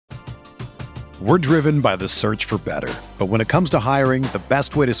We're driven by the search for better. But when it comes to hiring, the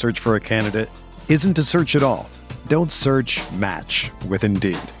best way to search for a candidate isn't to search at all. Don't search, match with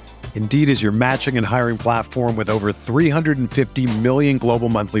Indeed. Indeed is your matching and hiring platform with over 350 million global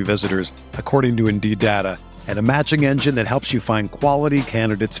monthly visitors, according to Indeed data, and a matching engine that helps you find quality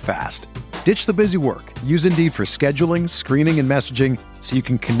candidates fast. Ditch the busy work. Use Indeed for scheduling, screening, and messaging so you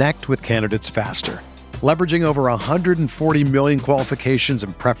can connect with candidates faster. Leveraging over 140 million qualifications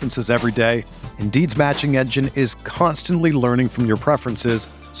and preferences every day, Indeed's matching engine is constantly learning from your preferences,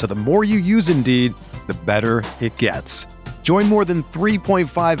 so the more you use Indeed, the better it gets. Join more than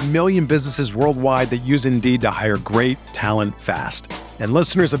 3.5 million businesses worldwide that use Indeed to hire great talent fast. And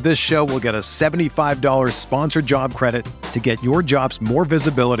listeners of this show will get a $75 sponsored job credit to get your jobs more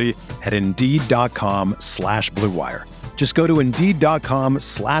visibility at Indeed.com/Blue Wire. Just go to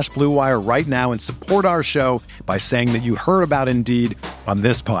Indeed.com/Blue Wire right now and support our show by saying that you heard about Indeed on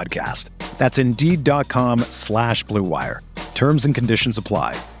this podcast. That's Indeed.com/Blue Wire. Terms and conditions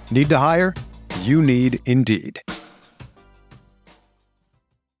apply. Need to hire? You need Indeed.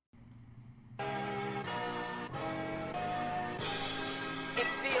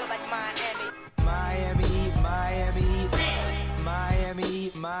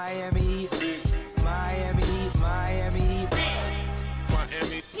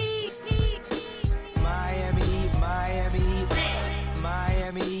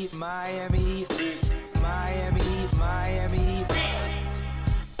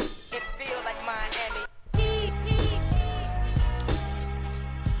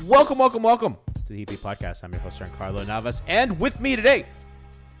 Welcome to the EP Podcast. I'm your host, Carlo Navas, and with me today,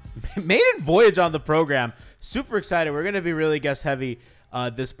 maiden voyage on the program. Super excited. We're going to be really guest heavy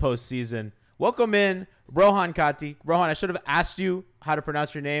this postseason. Welcome in Rohan Katti. Rohan, I should have asked you how to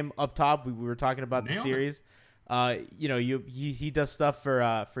pronounce your name up top. We were talking about the series. He does stuff for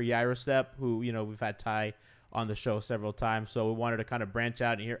GyroStep, who we've had Ty on the show several times. So we wanted to kind of branch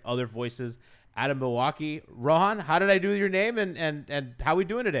out and hear other voices out of Milwaukee. Rohan, how did I do your name, and how we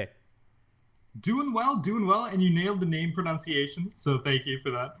doing today? Doing well, and you nailed the name pronunciation, so thank you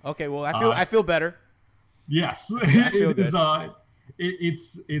for that. Okay, well, I feel better. Yes, I feel good.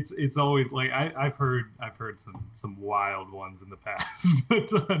 It's always like I've heard some wild ones in the past,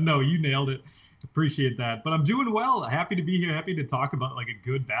 but no, you nailed it. Appreciate that. But I'm doing well. Happy to be here. Happy to talk about like a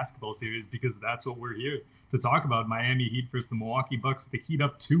good basketball series, because that's what we're here to talk about. Miami Heat versus the Milwaukee Bucks with the Heat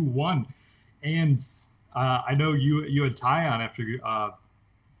up 2-1. And I know you had Ty on after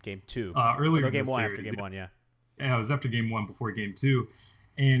game 2. Earlier game in the 1 series. after game 1, yeah. Yeah, it was after game 1 before game 2.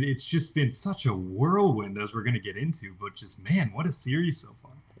 And it's just been such a whirlwind, as we're going to get into. But just, man, what a series so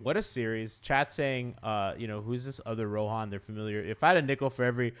far. What a series. Chat saying, who's this other Rohan? They're familiar. If I had a nickel for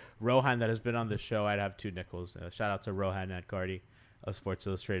every Rohan that has been on the show, I'd have 2 nickels. Shout out to Rohan at Katti of Sports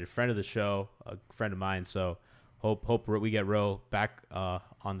Illustrated. Friend of the show, a friend of mine. So hope we get Ro back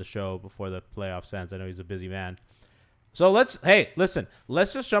on the show before the playoffs ends. I know he's a busy man. So let's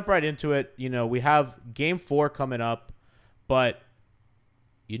just jump right into it. We have game 4 coming up, but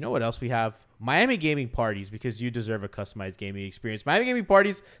you know what else we have? Miami Gaming Parties, because you deserve a customized gaming experience. Miami Gaming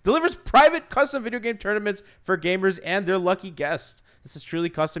Parties delivers private custom video game tournaments for gamers and their lucky guests. This is truly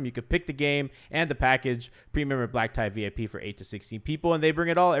custom. You could pick the game and the package, premium or black tie VIP for 8 to 16 people, and they bring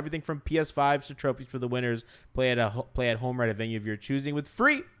it all, everything from PS5s to trophies for the winners. Play at home or at a venue of your choosing with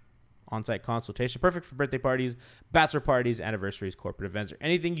free on-site consultation. Perfect for birthday parties, bachelor parties, anniversaries, corporate events, or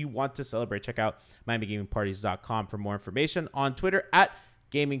anything you want to celebrate. Check out MiamiGamingParties.com for more information. On Twitter at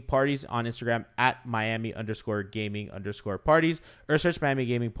Gaming Parties, on Instagram at Miami_Gaming_Parties, or search Miami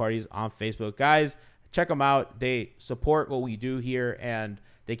Gaming Parties on Facebook. Guys, check them out. They support what we do here, and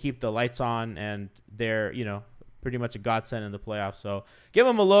they keep the lights on, and they're, pretty much a godsend in the playoffs. So give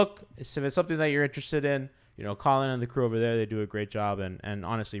them a look. If it's something that you're interested in, Colin and the crew over there, they do a great job, and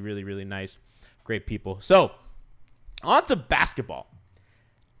honestly, really, really nice, great people. So on to basketball.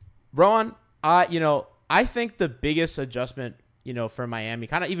 Rohan, I think the biggest adjustment for Miami,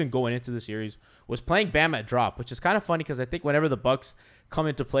 kind of even going into the series, was playing Bam at drop, which is kind of funny because I think whenever the Bucks come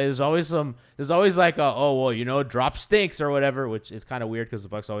into play, there's always like drop stinks or whatever, which is kind of weird because the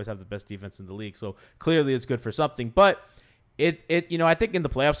Bucks always have the best defense in the league. So clearly it's good for something, but I think in the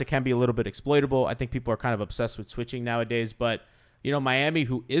playoffs it can be a little bit exploitable. I think people are kind of obsessed with switching nowadays, but Miami,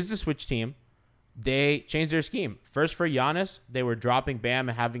 who is the switch team, they changed their scheme. First for Giannis, they were dropping Bam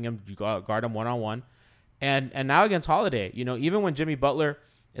and having him guard him one-on-one. And now against Holiday, even when Jimmy Butler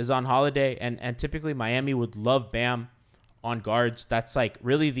is on Holiday, and typically Miami would love Bam on guards. That's like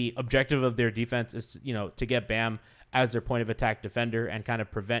really the objective of their defense is, to get Bam as their point of attack defender and kind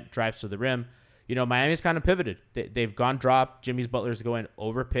of prevent drives to the rim. Miami's kind of pivoted. They've gone drop. Jimmy Butler's going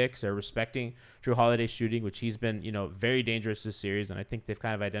over picks. They're respecting Drew Holiday's shooting, which he's been, very dangerous this series. And I think they've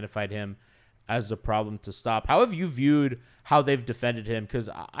kind of identified him as a problem to stop. How have you viewed how they've defended him? Because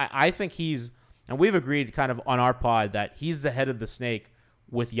I think and we've agreed kind of on our pod that he's the head of the snake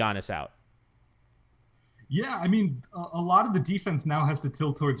with Giannis out. Yeah, I mean, a lot of the defense now has to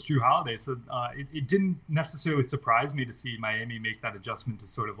tilt towards Drew Holiday, so it didn't necessarily surprise me to see Miami make that adjustment to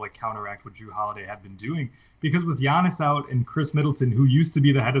sort of like counteract what Drew Holiday had been doing. Because with Giannis out and Chris Middleton, who used to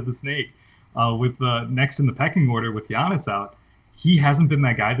be the head of the snake, with next in the pecking order with Giannis out, he hasn't been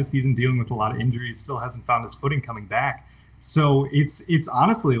that guy this season, dealing with a lot of injuries, still hasn't found his footing coming back. So it's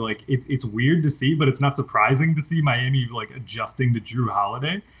honestly like it's weird to see, but it's not surprising to see Miami like adjusting to Drew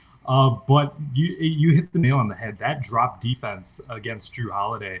Holiday. But you hit the nail on the head. That drop defense against Drew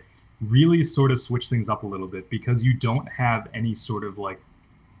Holiday really sort of switched things up a little bit, because you don't have any sort of like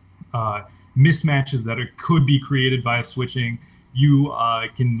mismatches that could be created via switching. You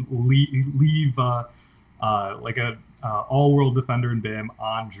can leave like a all-world defender in Bam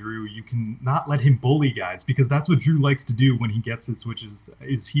on Drew. You can not let him bully guys, because that's what Drew likes to do when he gets his switches.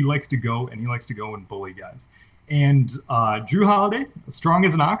 Is he likes to go and bully guys. And Drew Holiday, strong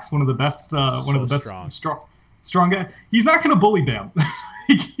as an ox, one of the best, strong guy. He's not going to bully Bam.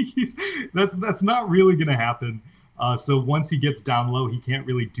 That's not really going to happen. So once he gets down low, he can't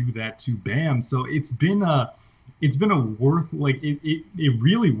really do that to Bam. So it's been a it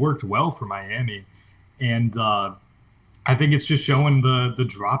really worked well for Miami, and I think it's just showing the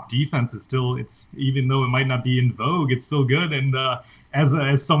drop defense is still, even though it might not be in vogue, it's still good. And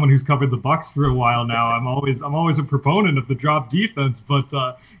as someone who's covered the Bucks for a while now, I'm always a proponent of the drop defense, but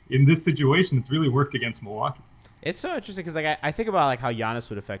in this situation, it's really worked against Milwaukee. It's so interesting because like I think about like how Giannis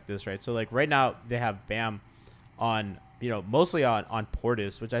would affect this, right? So like right now they have Bam on, mostly on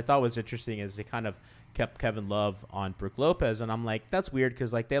Portis, which I thought was interesting, is they kind of kept Kevin Love on Brook Lopez, and I'm like, that's weird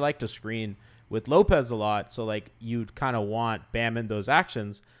because like they like to screen with Lopez a lot, so like you'd kind of want Bam in those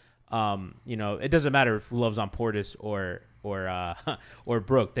actions. It doesn't matter if Love's on Portis or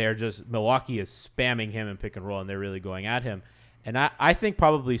Brook. They're just, Milwaukee is spamming him in pick and roll, and they're really going at him. And I think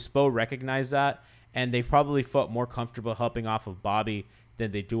probably Spo recognized that, and they probably felt more comfortable helping off of Bobby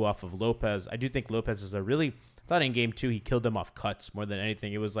than they do off of Lopez. I do think Lopez is I thought in game 2 he killed them off cuts more than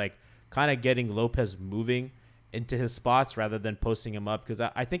anything. It was like kind of getting Lopez moving into his spots rather than posting him up, because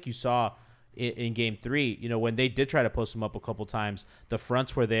I think you saw in game 3, when they did try to post him up a couple times, the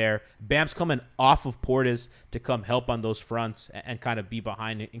fronts were there. Bam's coming off of Portis to come help on those fronts and kind of be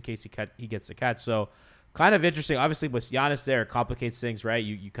behind in case he gets the catch. So kind of interesting. Obviously, with Giannis there, it complicates things, right?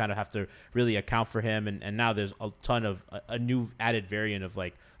 You kind of have to really account for him. And now there's a ton of a new added variant of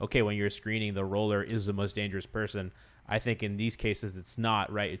like, okay, when you're screening, the roller is the most dangerous person. I think in these cases, it's not,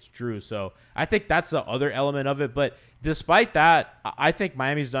 right? It's Drew. So I think that's the other element of it. But despite that, I think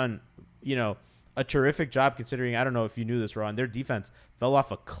Miami's done a terrific job, considering, I don't know if you knew this, Rohan, their defense fell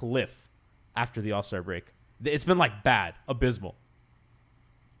off a cliff after the All-Star break. It's been like bad, abysmal.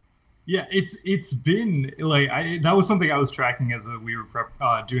 Yeah, it's been like that was something I was tracking as we were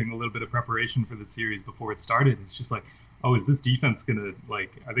doing a little bit of preparation for the series before it started. It's just like, oh, is this defense gonna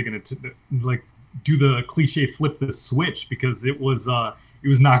are they gonna do the cliche flip the switch, because it was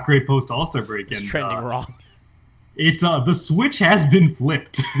not great post All-Star break. It's trending wrong. The switch has been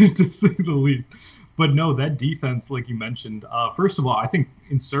flipped, to say the least. But no, that defense, like you mentioned, first of all, I think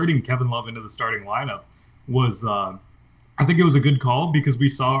inserting Kevin Love into the starting lineup was, I think it was a good call, because we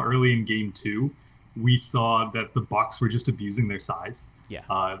saw early in game 2, we saw that the Bucks were just abusing their size.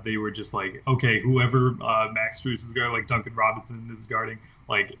 Yeah. They were just like, okay, whoever Max Strus is guarding, like Duncan Robinson is guarding,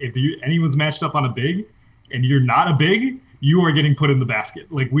 like if anyone's matched up on a big and you're not a big, you are getting put in the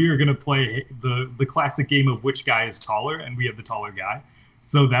basket. Like, we are going to play the classic game of which guy is taller, and we have the taller guy.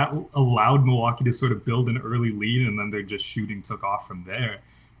 So that allowed Milwaukee to sort of build an early lead, and then their just shooting took off from there.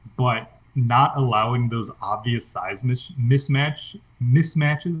 But not allowing those obvious size mismatches,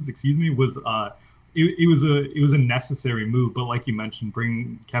 was it was a necessary move. But like you mentioned,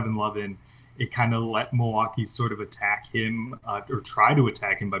 bringing Kevin Love in, it kind of let Milwaukee sort of attack him or try to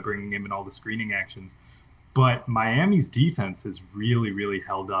attack him by bringing him in all the screening actions. But Miami's defense has really, really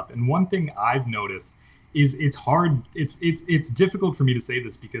held up. And one thing I've noticed is it's hard. It's difficult for me to say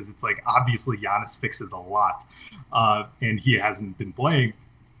this, because it's like, obviously Giannis fixes a lot, and he hasn't been playing.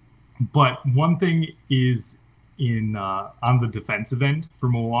 But one thing is on the defensive end for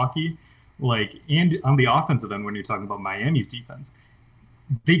Milwaukee, and on the offensive end when you're talking about Miami's defense,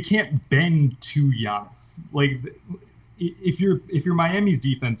 they can't bend to Giannis. If you're Miami's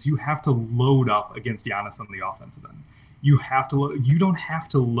defense, you have to load up against Giannis on the offensive end. You don't have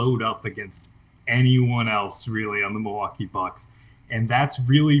to load up against anyone else really on the Milwaukee Bucks. And that's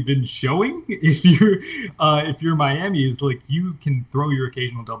really been showing. If you're Miami, is like you can throw your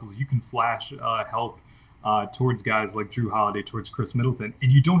occasional doubles, you can flash help towards guys like Drew Holiday, towards Chris Middleton, and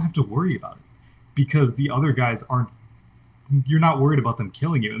you don't have to worry about it because the other guys aren't. You're not worried about them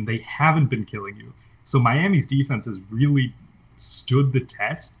killing you, and they haven't been killing you. So Miami's defense has really stood the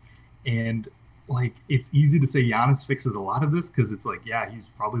test, and like it's easy to say Giannis fixes a lot of this because it's like, yeah, he's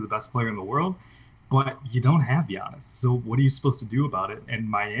probably the best player in the world. But you don't have Giannis. So what are you supposed to do about it? And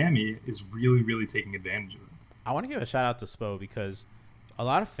Miami is really, really taking advantage of it. I want to give a shout out to Spo because a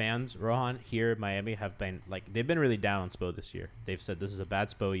lot of fans, Rohan, here in Miami have been like, they've been really down on Spo this year. They've said this is a bad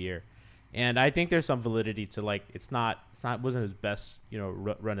Spo year. And I think there's some validity to like, wasn't his best,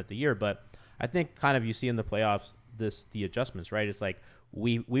 run at the year. But I think kind of you see in the playoffs, the adjustments, right? It's like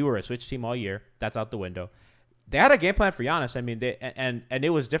we were a switch team all year. That's out the window. They had a game plan for Giannis. I mean, and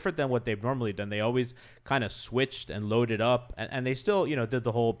it was different than what they've normally done. They always kind of switched and loaded up, and they still, did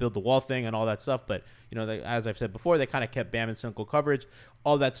the whole build the wall thing and all that stuff. But as I've said before, they kind of kept Bam in single coverage,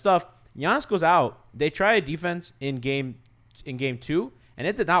 all that stuff. Giannis goes out. They try a defense in game 2, and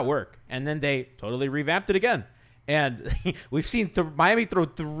it did not work. And then they totally revamped it again. And we've seen Miami throw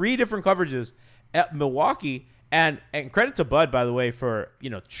 3 different coverages at Milwaukee. And credit to Bud, by the way, for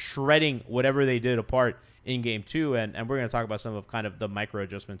shredding whatever they did apart in game 2, and we're going to talk about some of kind of the micro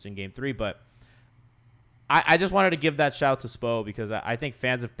adjustments in game 3, but I just wanted to give that shout to Spo because I think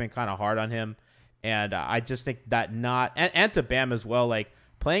fans have been kind of hard on him, and I just think that and to Bam as well, like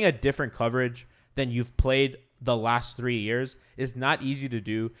playing a different coverage than you've played the last 3 years is not easy to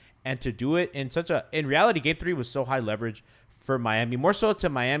do, and to do it in reality, game 3 was so high leverage for Miami, more so to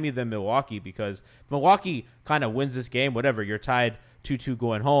Miami than Milwaukee, because Milwaukee kind of wins this game, whatever, you're tied 2-2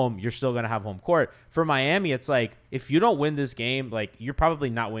 going home, you're still going to have home court. For Miami, it's like, if you don't win this game, like, you're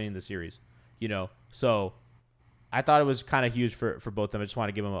probably not winning the series, So I thought it was kind of huge for both of them. I just want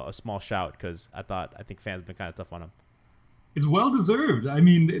to give them a small shout because I think fans have been kind of tough on them. It's well-deserved. I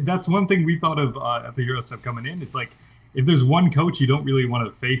mean, that's one thing we thought of at the GyroStep coming in. It's like, if there's one coach you don't really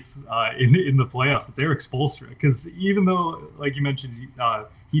want to face in the playoffs, it's Erik Spoelstra. Because even though, like you mentioned,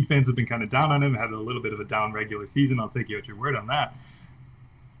 Heat fans have been kind of down on him, had a little bit of a down regular season. I'll take you at your word on that.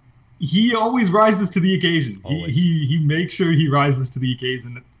 He always rises to the occasion. He makes sure he rises to the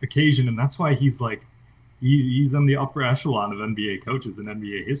occasion, and that's why he's like he's on the upper echelon of NBA coaches in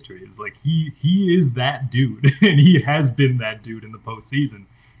NBA history. It's like he is that dude, and he has been that dude in the postseason.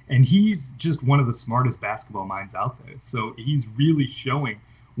 And he's just one of the smartest basketball minds out there. So he's really showing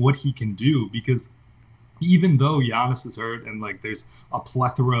what he can do, because even though Giannis is hurt and like there's a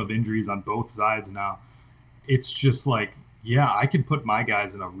plethora of injuries on both sides now, it's just like, yeah, I can put my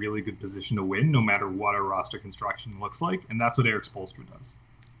guys in a really good position to win no matter what our roster construction looks like. And that's what Erik Spoelstra does.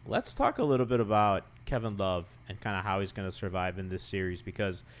 Let's talk a little bit about Kevin Love and kind of how he's going to survive in this series,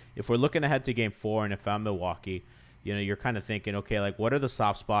 because if we're looking ahead to game 4 and if I'm Milwaukee, you're kind of thinking, okay, like what are the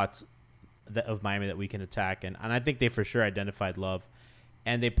soft spots of Miami that we can attack? And I think they for sure identified Love,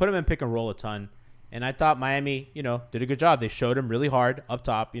 and they put him in pick and roll a ton. And I thought Miami, did a good job. They showed him really hard up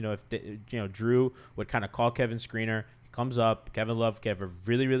top. If they, Drew would kind of call Kevin screener, he comes up. Kevin Love gave a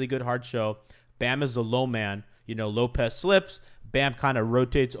really, really good hard show. Bam is the low man. Lopez slips. Bam kind of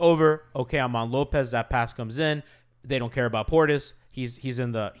rotates over. Okay, I'm on Lopez. That pass comes in. They don't care about Portis. He's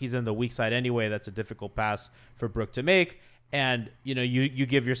in the weak side anyway. That's a difficult pass for Brook to make. And you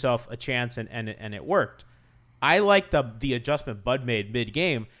give yourself a chance, and it worked. I like the adjustment Bud made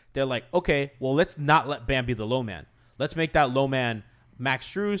mid-game. They're like, okay, well, let's not let Bam be the low man. Let's make that low man Max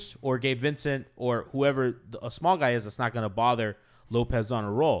Strus or Gabe Vincent or whoever a small guy is that's not going to bother Lopez on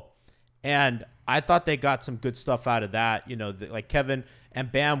a roll. And I thought they got some good stuff out of that. Like Kevin and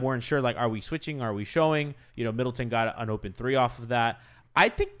Bam weren't sure, like, are we switching? Are we showing? Middleton got an open 3 off of that. I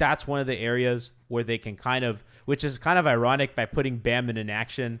think that's one of the areas where they can which is kind of ironic, by putting Bam in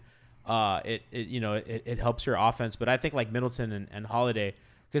action. It helps your offense. But I think like Middleton and Holiday,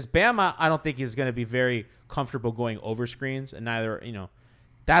 because Bam, I don't think he's going to be very comfortable going over screens, and neither,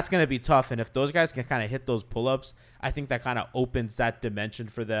 that's going to be tough. And if those guys can kind of hit those pull-ups, I think that kind of opens that dimension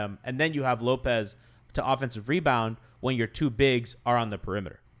for them. And then you have Lopez to offensive rebound when your 2 bigs are on the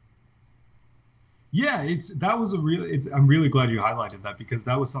perimeter. Yeah, I'm really glad you highlighted that, because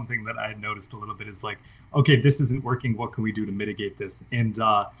that was something that I had noticed a little bit, is like, okay, this isn't working. What can we do to mitigate this? And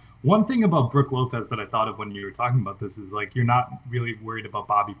one thing about Brook Lopez that I thought of when you were talking about this is like, you're not really worried about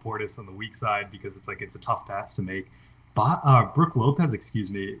Bobby Portis on the weak side, because it's like, it's a tough pass to make. But Brook Lopez, he's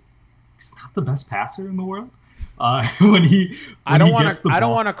not the best passer in the world. I don't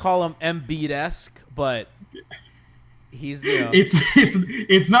want to call him Embiid-esque, but He's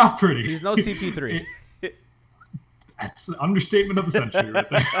it's not pretty. He's no CP3. That's an understatement of the century right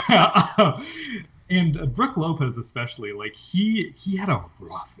there. And Brook Lopez especially, like he had a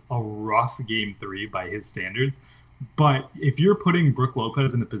rough game 3 by his standards. But if you're putting Brook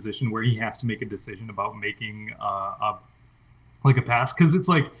Lopez in a position where he has to make a decision about making a pass, because it's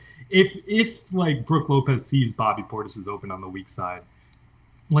like if like Brook Lopez sees Bobby Portis is open on the weak side,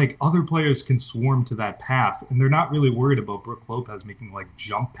 like other players can swarm to that pass, and they're not really worried about Brook Lopez making like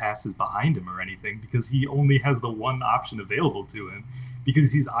jump passes behind him or anything, because he only has the one option available to him,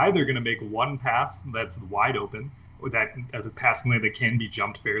 because he's either going to make one pass that's wide open, or that at the passing lane that can be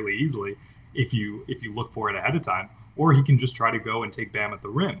jumped fairly easily if you look for it ahead of time, or he can just try to go and take Bam at the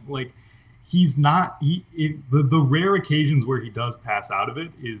rim. Like he's not the rare occasions where he does pass out of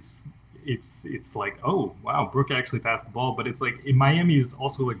it is. It's like, oh wow, Brook actually passed the ball, but it's like in Miami is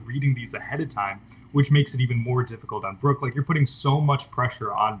also like reading these ahead of time, which makes it even more difficult on Brook. Like you're putting so much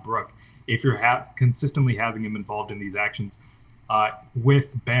pressure on Brook if you're consistently having him involved in these actions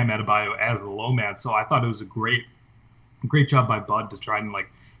with Bam Adebayo as the low man. So I thought it was a great job by Bud to try and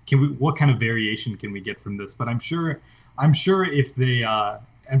like, what kind of variation can we get from this? But I'm sure if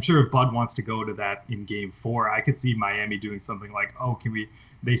Bud wants to go to that in Game 4, I could see Miami doing something like,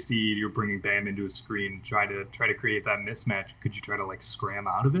 they see you're bringing Bam into a screen, try to create that mismatch. Could you try to like scram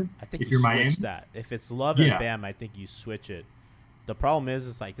out of it? I think if you're switch Miami? That. If it's Love and Bam, I think you switch it. The problem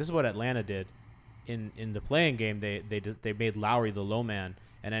is like this is what Atlanta did in the playing game. They made Lowry the low man,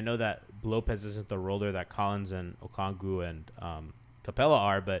 and I know that Lopez isn't the roller that Collins and Okongwu and Capella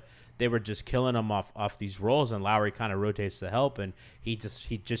are, but they were just killing him off these rolls, and Lowry kind of rotates to help, and he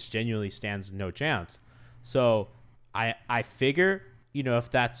just genuinely stands no chance. So I figure,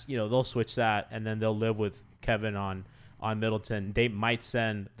 if that's, they'll switch that, and then they'll live with Kevin on Middleton. They might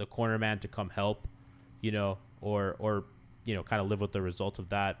send the corner man to come help, or kind of live with the result of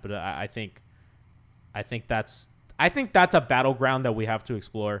that. But I think that's a battleground that we have to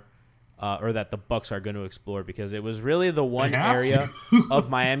explore, or that the Bucks are going to explore, because it was really the one area of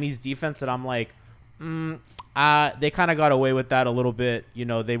Miami's defense that I'm like, they kind of got away with that a little bit.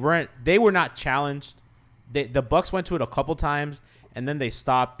 They were not challenged. The Bucks went to it a couple times, and then they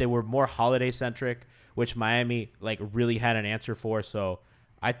stopped. They were more Holiday centric, which Miami like really had an answer for. So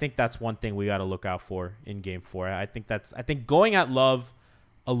I think that's one thing we got to look out for in Game 4. I think going at Love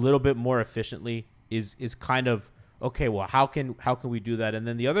a little bit more efficiently is kind of okay. Well, how can we do that? And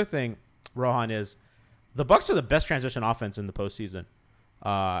then the other thing, Rohan, is the Bucks are the best transition offense in the postseason.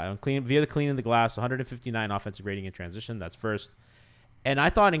 Via the cleaning the glass, 159 offensive rating in transition. That's first. And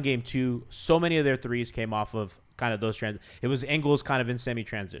I thought in Game 2, so many of their threes came off of kind of those it was Ingles kind of in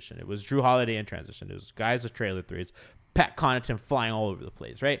semi-transition. It was Drew Holiday in transition. It was guys with trailer threes. Pat Connaughton flying all over the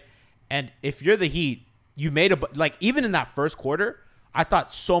place, right? And if you're the Heat, you made even in that first quarter, I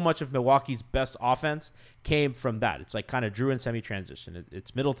thought so much of Milwaukee's best offense came from that. It's like kind of Drew in semi-transition.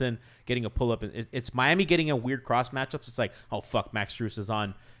 It's Middleton getting a pull-up. It's Miami getting a weird cross matchups. It's like, oh, fuck, Max Strus is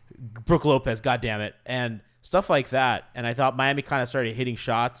on Brook Lopez, goddammit. And stuff like that. And I thought Miami kind of started hitting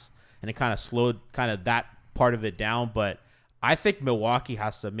shots, and it kind of slowed kind of that part of it down. But I think Milwaukee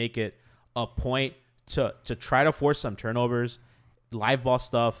has to make it a point to try to force some turnovers, live ball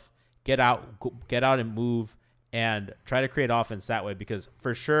stuff, get out and move, and try to create offense that way. Because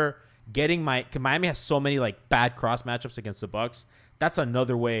for sure, Miami has so many like bad cross matchups against the Bucks. That's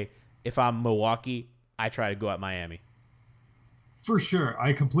another way. If I'm Milwaukee, I try to go at Miami. For sure.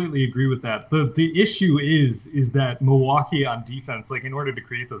 I completely agree with that. The issue is that Milwaukee on defense, like in order to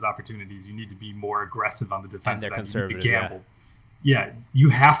create those opportunities, you need to be more aggressive on the defense. And they're conservative. You gamble. Yeah, you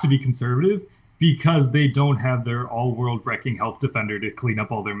have to be conservative because they don't have their all-world wrecking help defender to clean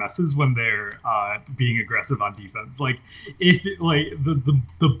up all their messes when they're being aggressive on defense. Like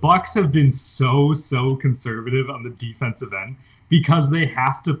the Bucks have been so conservative on the defensive end because they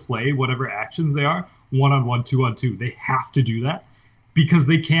have to play whatever actions they are 1-on-1, 2-on-2. They have to do that, because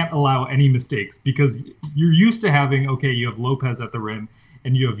they can't allow any mistakes, because you're used to having, you have Lopez at the rim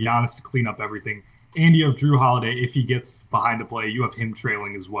and you have Giannis to clean up everything, and you have Drew Holiday. If he gets behind a play, you have him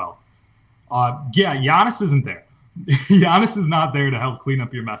trailing as well. Giannis isn't there. Giannis is not there to help clean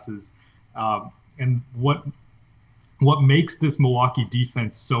up your messes. And what makes this Milwaukee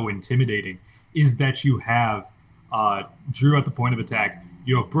defense so intimidating is that you have Drew at the point of attack,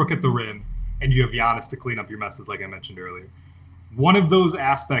 you have Brook at the rim, and you have Giannis to clean up your messes, like I mentioned earlier. One of those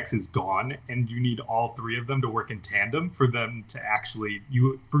aspects is gone, and you need all three of them to work in tandem for them to actually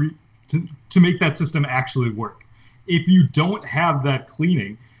to make that system actually work. If you don't have that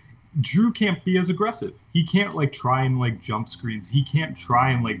cleaning, Drew can't be as aggressive. He can't try and jump screens. He can't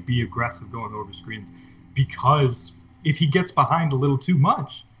try and be aggressive going over screens because if he gets behind a little too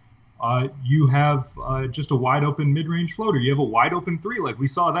much, you have just a wide open mid-range floater. You have a wide open three. Like we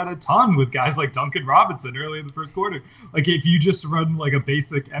saw that a ton with guys like Duncan Robinson early in the first quarter. Like if you just run like a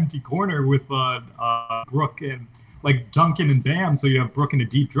basic empty corner with Brook and like Duncan and Bam, so you have Brook in a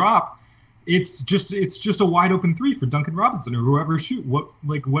deep drop, it's just a wide open three for Duncan Robinson or whoever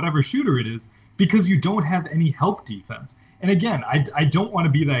whatever shooter it is, because you don't have any help defense. And again, I don't want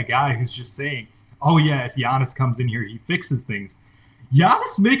to be that guy who's just saying, oh yeah, if Giannis comes in here, he fixes things.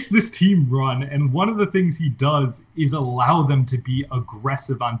 Giannis makes this team run, and one of the things he does is allow them to be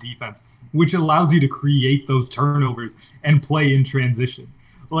aggressive on defense, which allows you to create those turnovers and play in transition.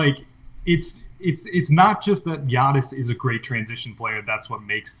 Like it's not just that Giannis is a great transition player. That's what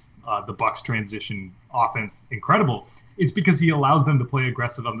makes the Bucks transition offense incredible. It's because he allows them to play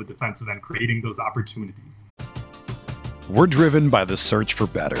aggressive on the defensive end, creating those opportunities. We're driven by the search for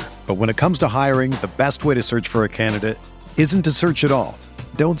better. But when it comes to hiring, the best way to search for a candidate isn't to search at all.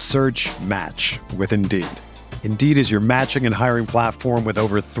 Don't search, match with Indeed. Indeed is your matching and hiring platform with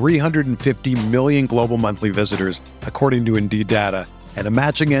over 350 million global monthly visitors, according to Indeed data, and a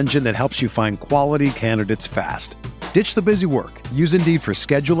matching engine that helps you find quality candidates fast. Ditch the busy work. Use Indeed for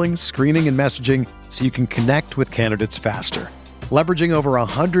scheduling, screening, and messaging so you can connect with candidates faster. Leveraging over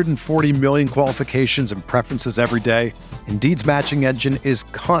 140 million qualifications and preferences every day, Indeed's matching engine is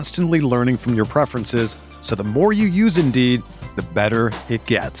constantly learning from your preferences, so the more you use Indeed, the better it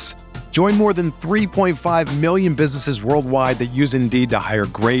gets. Join more than 3.5 million businesses worldwide that use Indeed to hire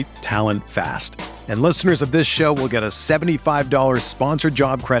great talent fast. And listeners of this show will get a $75 sponsored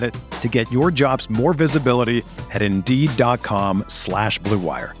job credit to get your jobs more visibility at Indeed.com/Blue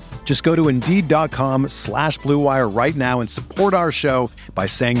Wire. Just go to Indeed.com/Blue Wire right now and support our show by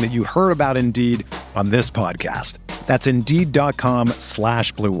saying that you heard about Indeed on this podcast. That's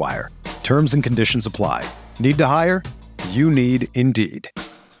Indeed.com/Blue Wire. Terms and conditions apply. Need to hire? You need Indeed.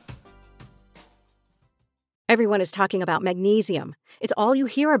 Everyone is talking about magnesium. It's all you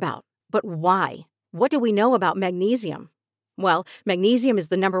hear about. But why? What do we know about magnesium? Well, magnesium is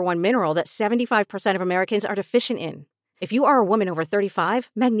the number one mineral that 75% of Americans are deficient in. If you are a woman over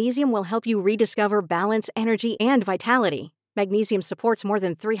 35, magnesium will help you rediscover balance, energy, and vitality. Magnesium supports more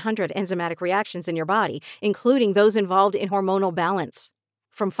than 300 enzymatic reactions in your body, including those involved in hormonal balance.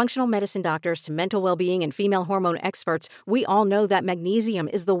 From functional medicine doctors to mental well-being and female hormone experts, we all know that magnesium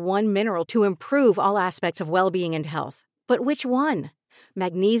is the one mineral to improve all aspects of well-being and health. But which one?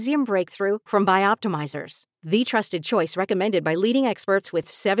 Magnesium Breakthrough from Bioptimizers, the trusted choice recommended by leading experts with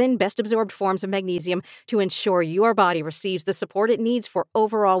 7 best-absorbed forms of magnesium to ensure your body receives the support it needs for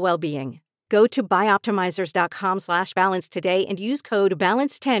overall well-being. Go to bioptimizers.com/balance today and use code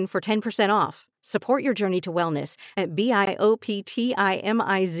BALANCE10 for 10% off. Support your journey to wellness at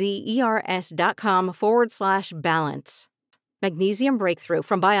bioptimizers.com/balance. Magnesium Breakthrough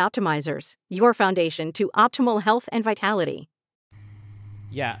from Bioptimizers, your foundation to optimal health and vitality.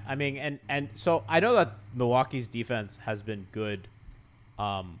 Yeah, I mean, and so I know that Milwaukee's defense has been good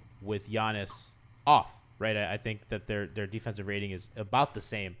with Giannis off, right? I think that their defensive rating is about the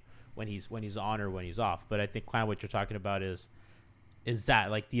same when he's on or when he's off. But I think kind of what you're talking about is that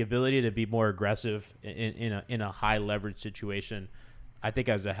like the ability to be more aggressive in a high leverage situation. I think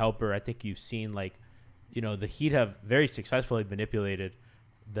as a helper, I think you've seen like, you know, the Heat have very successfully manipulated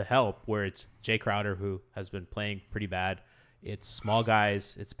the help where it's Jay Crowder who has been playing pretty bad. It's small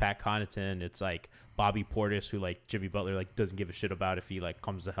guys. It's Pat Connaughton. It's like Bobby Portis, who like Jimmy Butler like doesn't give a shit about if he like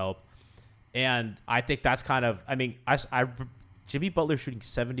comes to help. And I think that's kind of, I mean, Jimmy Butler shooting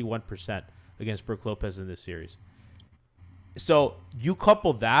 71% against Brook Lopez in this series. So you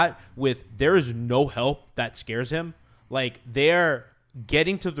couple that with there is no help that scares him. Like they're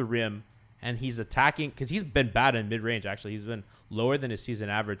getting to the rim and he's attacking because he's been bad in mid-range. Actually, he's been lower than his season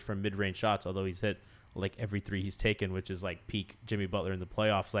average from mid-range shots, although he's hit like every three he's taken, which is like peak Jimmy Butler in the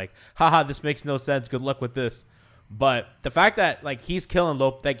playoffs. Like, haha, this makes no sense. Good luck with this. But the fact that like he's killing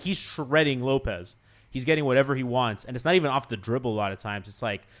like he's shredding Lopez, he's getting whatever he wants, and it's not even off the dribble a lot of times. It's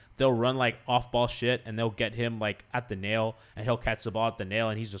like they'll run like off-ball shit, and they'll get him like at the nail, and he'll catch the ball at the nail,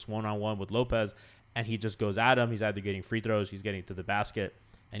 and he's just one-on-one with Lopez, and he just goes at him. He's either getting free throws, he's getting to the basket,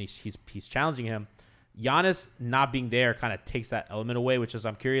 and he's challenging him. Giannis not being there kind of takes that element away, which is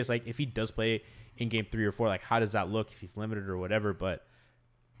I'm curious like if he does play in game 3 or 4, like how does that look if he's limited or whatever. But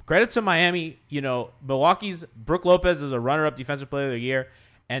credit to Miami, you know, Milwaukee's Brook Lopez is a runner-up defensive player of the year,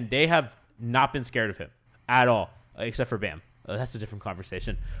 and they have not been scared of him at all, except for Bam. That's a different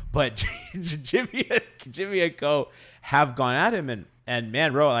conversation. But Jimmy and Co have gone at him, and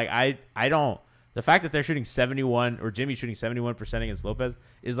man, bro, like I don't. The fact that they're shooting 71 or Jimmy's shooting 71% against Lopez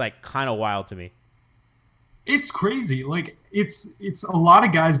is like kind of wild to me. It's crazy. Like it's a lot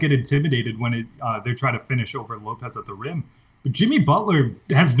of guys get intimidated when they're trying to finish over Lopez at the rim, but Jimmy Butler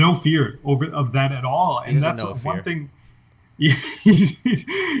has no fear of that at all, and that's one thing. Yeah,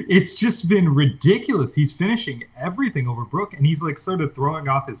 it's just been ridiculous. He's finishing everything over Brook, and he's like sort of throwing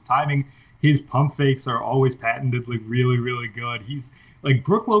off his timing. His pump fakes are always patentedly really, really good. He's like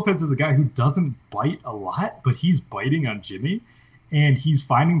Brook Lopez is a guy who doesn't bite a lot, but he's biting on Jimmy, and he's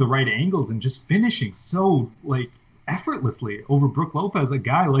finding the right angles and just finishing so like effortlessly over Brook Lopez, a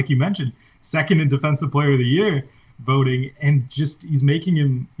guy like you mentioned, second in Defensive Player of the Year voting, and just he's making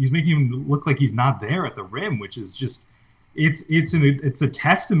him look like he's not there at the rim, which is just. It's a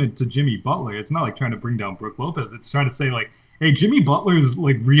testament to Jimmy Butler. It's not like trying to bring down Brook Lopez. It's trying to say like, hey, Jimmy Butler is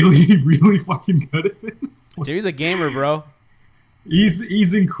like really, really fucking good at this. Like, Jimmy's a gamer, bro.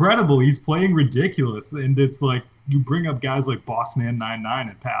 He's incredible. He's playing ridiculous, and it's like you bring up guys like Bossman 99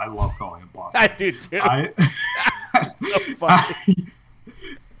 and Pat. I love calling him Bossman. I do too. So funny.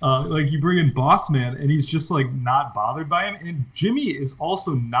 Like you bring in Bossman, and he's just like not bothered by him. And Jimmy is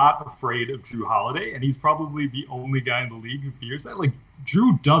also not afraid of Drew Holiday, and he's probably the only guy in the league who fears that. Like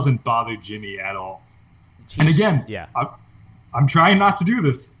Drew doesn't bother Jimmy at all. And again, yeah, I'm trying not to do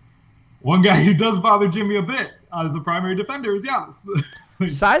this. One guy who does bother Jimmy a bit as a primary defender is Giannis.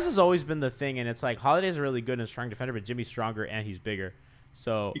 Size has always been the thing, and it's like Holiday's a really good and strong defender, but Jimmy's stronger and he's bigger.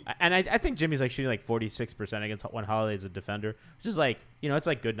 So, and I think Jimmy's like shooting like 46% against when Holiday's a defender, which is like, it's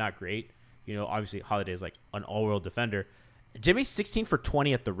like good, not great. Obviously Holiday's like an all-world defender. Jimmy's 16 for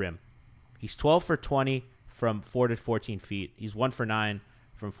 20 at the rim. He's 12 for 20 from 4 to 14 feet. He's 1 for 9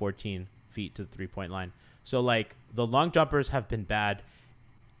 from 14 feet to the three-point line. So, like, the long jumpers have been bad,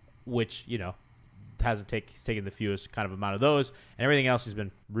 which, he's taken the fewest kind of amount of those, and everything else he's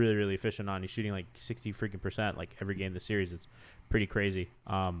been really, really efficient on. He's shooting like 60 freaking percent like every game this series. It's pretty crazy.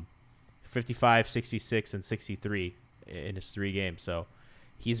 55, 66, and 63 in his 3 games. So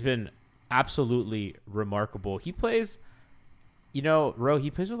he's been absolutely remarkable. He plays, Ro,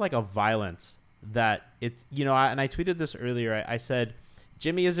 he plays with like a violence that it's, and I tweeted this earlier. I said,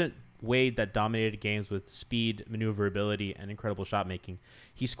 Jimmy isn't Wade that dominated games with speed, maneuverability, and incredible shot making.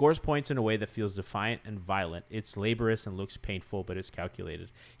 He scores points in a way that feels defiant and violent. It's laborious and looks painful, but it's calculated.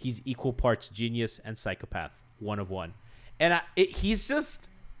 He's equal parts genius and psychopath, one of one. And he's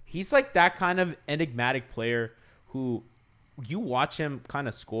like that kind of enigmatic player who you watch him kind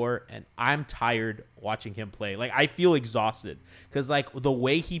of score, and I'm tired watching him play. Like, I feel exhausted because, like, the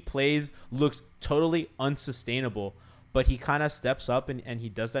way he plays looks totally unsustainable, but he kind of steps up and he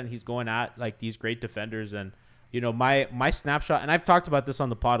does that, and he's going at, like, these great defenders. And, my snapshot, and I've talked about this on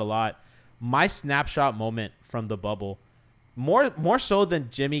the pod a lot, my snapshot moment from the bubble, more so than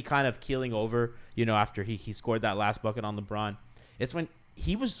Jimmy kind of keeling over, after he scored that last bucket on LeBron. It's when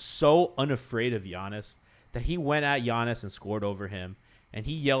he was so unafraid of Giannis that he went at Giannis and scored over him. And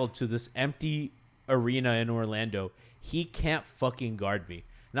he yelled to this empty arena in Orlando, "He can't fucking guard me."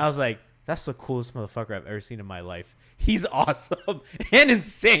 And I was like, that's the coolest motherfucker I've ever seen in my life. He's awesome and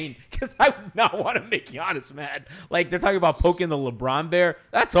insane because I would not want to make Giannis mad. Like, they're talking about poking the LeBron bear.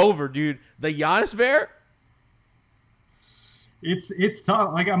 That's over, dude. The Giannis bear? It's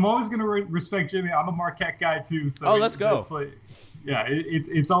tough. Like, I'm always gonna respect Jimmy. I'm a Marquette guy too. So let's go. It's like, yeah,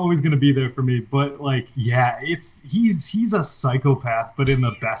 it's always gonna be there for me. But like, yeah, he's a psychopath, but in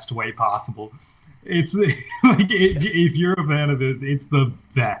the best way possible. It's like if you're a fan of his, it's the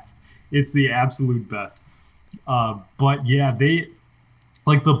best. It's the absolute best. But yeah, they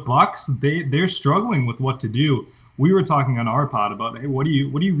like the Bucks. They're struggling with what to do. We were talking on our pod about, hey, what do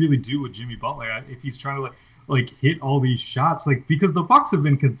you really do with Jimmy Butler if he's trying to like hit all these shots, like, because the Bucks have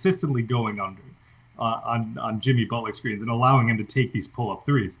been consistently going under on Jimmy Butler screens and allowing him to take these pull-up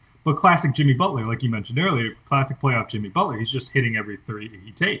threes. But classic Jimmy Butler, like you mentioned earlier, classic playoff Jimmy Butler, he's just hitting every three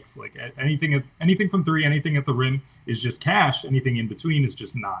he takes. Like anything from three, anything at the rim is just cash. Anything in between is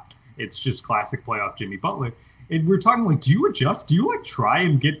just not. It's just classic playoff Jimmy Butler. And we're talking like, do you adjust? Do you like try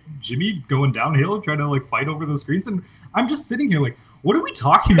and get Jimmy going downhill and try to like fight over those screens? And I'm just sitting here like, what are we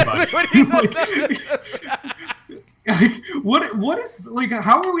talking about? What is like?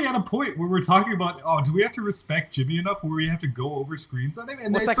 How are we at a point where we're talking about? Oh, do we have to respect Jimmy enough where we have to go over screens on him?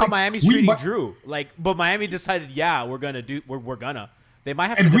 And it's like how Miami's treating Drew. Like, but Miami decided, yeah, we're gonna. They might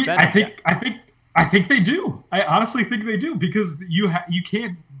have to defend. I think they do. I honestly think they do because you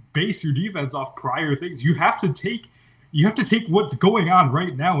can't base your defense off prior things. You have to take what's going on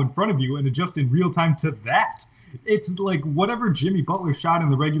right now in front of you and adjust in real time to that. It's like whatever Jimmy Butler shot in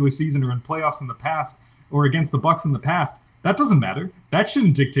the regular season or in playoffs in the past or against the Bucks in the past, that doesn't matter. That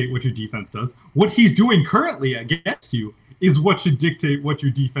shouldn't dictate what your defense does. What he's doing currently against you is what should dictate what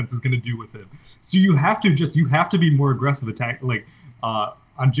your defense is going to do with him. So you have to be more aggressive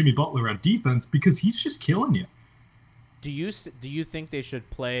on Jimmy Butler on defense because he's just killing you. Do you think they should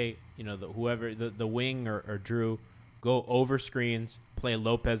play, the wing or Drew, go over screens, play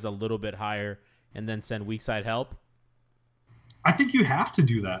Lopez a little bit higher, and then send weak side help? I think you have to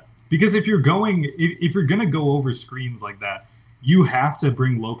do that because if you're going to go over screens like that, you have to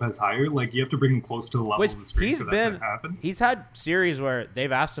bring Lopez higher. Like you have to bring him close to the level of the screen for that to happen. He's had series where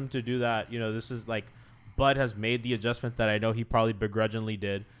they've asked him to do that. This is like Bud has made the adjustment that I know he probably begrudgingly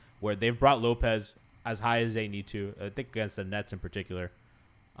did, where they've brought Lopez as high as they need to. I think against the Nets in particular.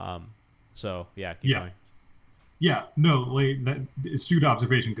 So yeah, keep going. Yeah, no, like that astute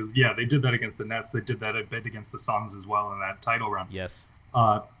observation because they did that against the Nets. They did that a bit against the Suns as well in that title run. Yes.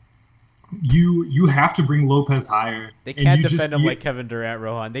 You have to bring Lopez higher. They can't defend him like Kevin Durant,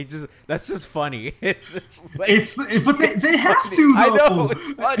 Rohan. That's just funny. But they have to. Though. I know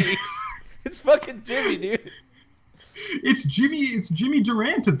it's funny. It's fucking Jimmy, dude. It's Jimmy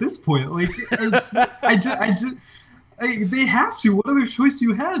Durant at this point. Like they have to. What other choice do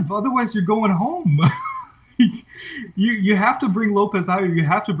you have? Otherwise, you're going home. You have to bring Lopez higher. You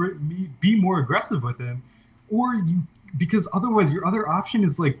have to be more aggressive with him, because otherwise your other option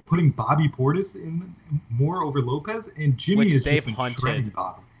is like putting Bobby Portis in more over Lopez, and Jimmy is just been shredding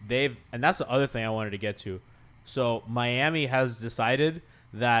Bobby. And that's the other thing I wanted to get to. So Miami has decided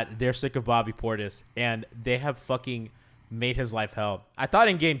that they're sick of Bobby Portis, and they have fucking made his life hell. I thought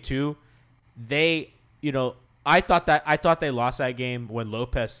in game 2, I thought they lost that game when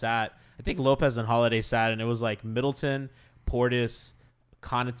Lopez sat. I think Lopez and Holiday sat, and it was like Middleton, Portis,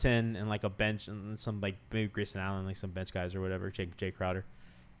 Connaughton, and like a bench, and some like maybe Grayson Allen, like some bench guys or whatever, Jay Crowder.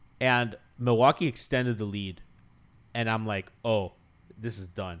 And Milwaukee extended the lead, and I'm like, oh, this is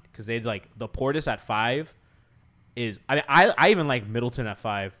done, because they like the Portis at 5 is. I even like Middleton at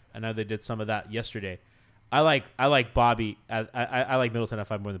 5. I know they did some of that yesterday. I like Bobby. I like Middleton at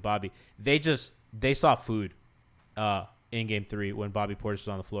 5 more than Bobby. They saw food in game 3 when Bobby Portis was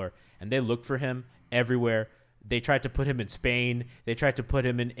on the floor, and they looked for him everywhere. They tried to put him in Spain. They tried to put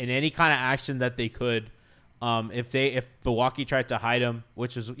him in any kind of action that they could. If Milwaukee tried to hide him,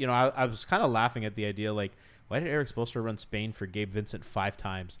 which is, I was kind of laughing at the idea, like, why did Eric Spoelstra run Spain for Gabe Vincent 5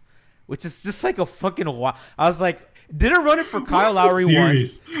 times? Which is just like a fucking I was like, didn't run it for Kyle Lowry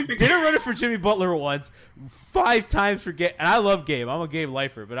once. Didn't run it for Jimmy Butler once. 5 times for Gabe. And I love Gabe. I'm a Gabe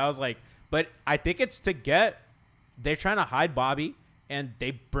lifer. But I was like, but I think it's they're trying to hide Bobby, and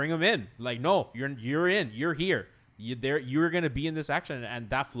they bring him in. Like, no, you're in. You're here. You're going to be in this action, and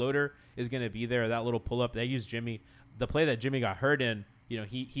that floater is going to be there. That little pull-up. They used Jimmy. The play that Jimmy got hurt in,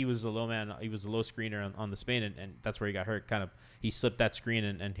 he was the low man. He was the low screener on the Spain, and that's where he got hurt. Kind of, he slipped that screen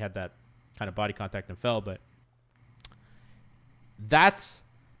and had that kind of body contact and fell. But that's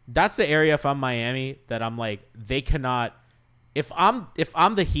the area, if I'm Miami, that I'm like, they cannot. If I'm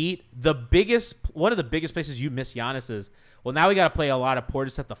the Heat, one of the biggest places you miss Giannis is, well, now we got to play a lot of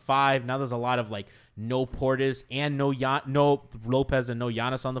Portis at the 5. Now there's a lot of like no Portis and no Lopez and no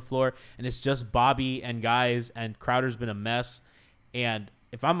Giannis on the floor, and it's just Bobby and guys, and Crowder's been a mess. And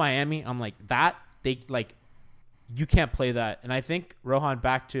if I'm Miami, I'm like, you can't play that. And I think, Rohan,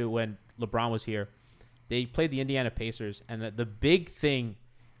 back to when LeBron was here, they played the Indiana Pacers, and the big thing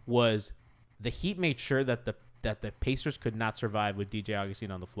was the Heat made sure that the Pacers could not survive with DJ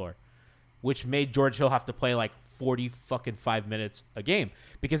Augustine on the floor, which made George Hill have to play like 45 minutes a game,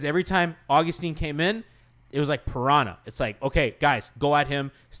 because every time Augustine came in, it was like piranha. It's like, okay, guys, go at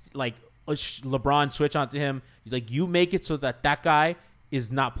him. Like, LeBron switch onto him. Like, you make it so that guy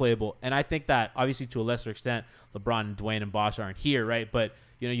is not playable. And I think that obviously to a lesser extent, LeBron and Dwayne and Bosh aren't here, right? But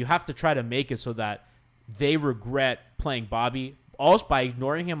you have to try to make it so that they regret playing Bobby, also by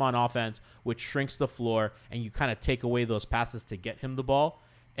ignoring him on offense, which shrinks the floor, and you kind of take away those passes to get him the ball,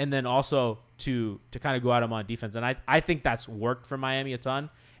 and then also to kind of go at him on defense. And I think that's worked for Miami a ton,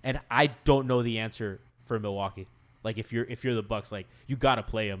 and I don't know the answer for Milwaukee. Like, if you're the Bucks, like, you got to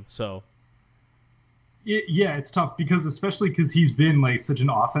play him. So yeah, it's tough, especially because he's been like such an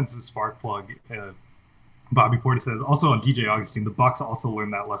offensive spark plug. Bobby Portis says also on DJ Augustine, the Bucks also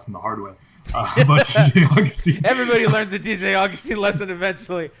learned that lesson the hard way. About DJ Augustine. Everybody learns the DJ Augustine lesson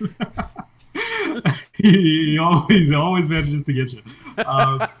eventually. he always manages to get you.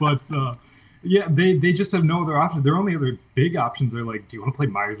 Yeah, they just have no other option. Their only other big options are like, do you want to play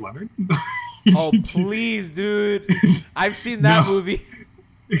Myers Leonard? Oh, please, dude. I've seen that movie.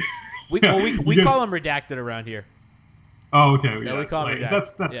 We call him redacted around here. Oh, okay. Yeah, we call him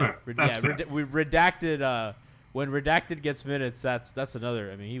redacted. That's fair. That's fair. We redacted. When redacted gets minutes, that's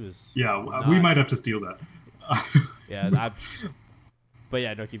another. I mean, he was. Yeah, we might have to steal that. Yeah, but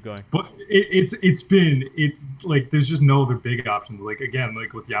yeah, no, keep going. But it's like there's just no other big options. Like again,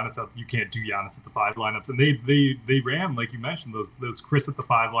 like with Giannis out, you can't do Giannis at the 5 lineups, and they ran, like you mentioned, those Chris at the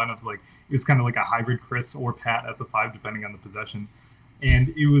 5 lineups. Like it was kind of like a hybrid Chris or Pat at the 5, depending on the possession. And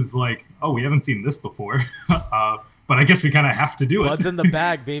it was like, oh, we haven't seen this before, but I guess we kind of have to do it. Blood's in the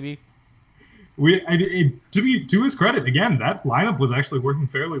bag, baby. To his credit, again, that lineup was actually working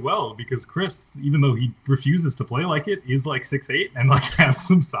fairly well because Chris, even though he refuses to play like it, is like 6'8" and like has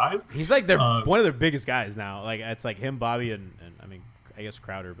some size. He's like one of their biggest guys now. Like it's like him, Bobby, and I mean, I guess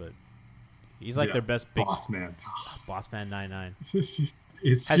Crowder, but he's like their best big boss man. Boss man 9'9".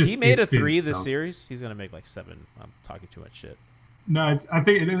 Has he made a 3 this series? He's gonna make like 7. I'm talking too much shit. No, I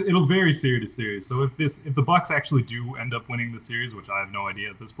think it'll vary series to series. So if the Bucks actually do end up winning the series, which I have no idea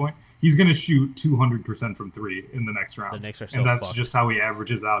at this point, he's going to shoot 200% from 3 in the next round. The Knicks are so and that's fucked. Just how he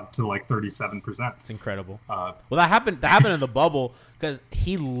averages out to like 37%. It's incredible. Well, that happened in the bubble because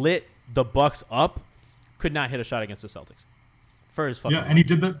he lit the Bucks up. Could not hit a shot against the Celtics for his fucking. Yeah, and he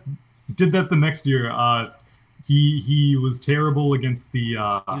did that the next year. He was terrible against the. He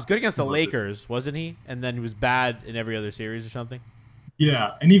was good against the Lakers, wasn't he? And then he was bad in every other series or something.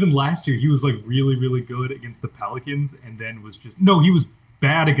 Yeah, and even last year he was like really, really good against the Pelicans, and then he was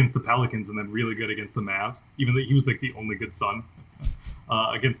bad against the Pelicans and then really good against the Mavs. Even though he was like the only good son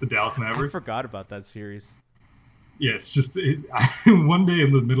against the Dallas Mavericks. I forgot about that series. Yeah, it's just one day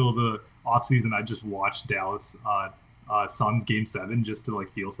in the middle of the offseason, I just watched Dallas Suns Game 7 just to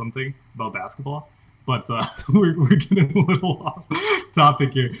like feel something about basketball. But we're getting a little off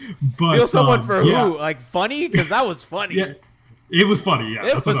topic here. But feel someone for who? Like funny? Because that was funny. Yeah, it was funny. Yeah,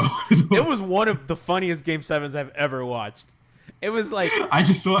 it was one of the funniest Game 7s I've ever watched. It was like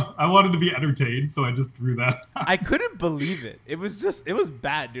I wanted to be entertained, so I just threw that. I couldn't believe it. It was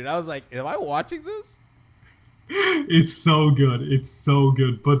bad, dude. I was like, am I watching this? It's so good. It's so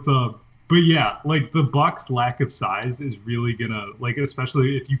good. But yeah, like the Bucks' lack of size is really gonna, like,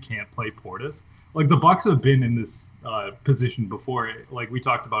 especially if you can't play Portis. Like the Bucks have been in this position before. Like we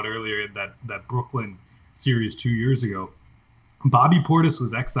talked about earlier in that Brooklyn series 2 years ago. Bobby Portis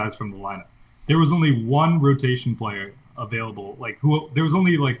was excised from the lineup. There was only one rotation player available. There was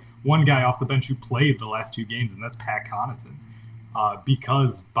only like one guy off the bench who played the last 2 games, and that's Pat Connaughton.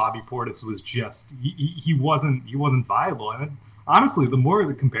 Because Bobby Portis was just he wasn't viable. And honestly, the more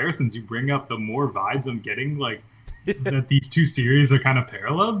the comparisons you bring up, the more vibes I'm getting like that these 2 series are kind of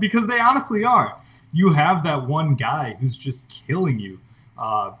parallel, because they honestly are. You have that one guy who's just killing you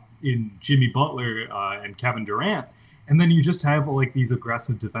in Jimmy Butler and Kevin Durant. And then you just have like these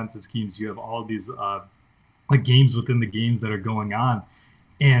aggressive defensive schemes. You have all of these like games within the games that are going on.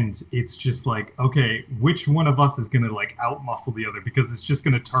 And it's just like, okay, which one of us is going to like outmuscle the other? Because it's just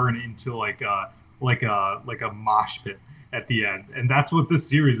going to turn into like a mosh pit at the end. And that's what this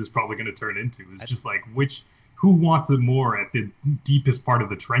series is probably going to turn into. It's just like who wants it more at the deepest part of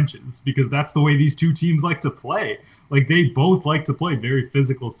the trenches? Because that's the way these 2 teams like to play. Like they both like to play very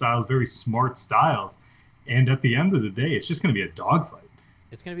physical styles, very smart styles. And at the end of the day, it's just going to be a dogfight.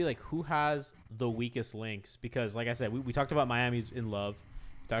 It's going to be like who has the weakest links. Because like I said, we talked about Miami's in love.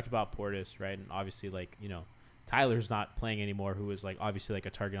 We talked about Portis, right? And obviously, like, you know, Tyler's not playing anymore, who is like obviously like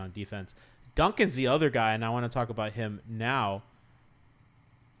a target on defense. Duncan's the other guy, and I want to talk about him now.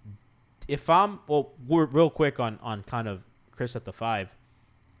 We're real quick on kind of Chris at the 5.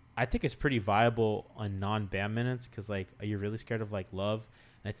 I think it's pretty viable on non-Bam minutes because, like, are you really scared of, like, Love?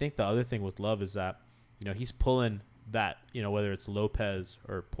 And I think the other thing with Love is that, you know, he's pulling that, you know, whether it's Lopez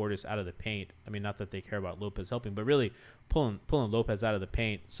or Portis out of the paint. I mean, not that they care about Lopez helping, but really pulling Lopez out of the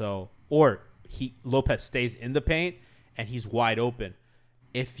paint. So, or Lopez stays in the paint and he's wide open.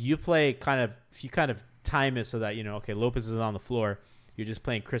 If you kind of time it so that, you know, okay, Lopez is on the floor, you're just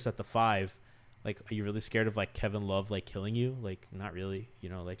playing Chris at the 5. Like, are you really scared of like Kevin Love like killing you? Like, not really, you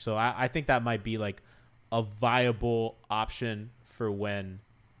know. Like, so I think that might be like a viable option for when,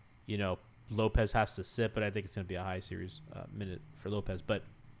 you know, Lopez has to sit, but I think it's going to be a high series minute for Lopez. But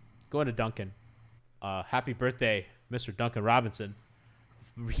going to Duncan, happy birthday, Mr. Duncan Robinson.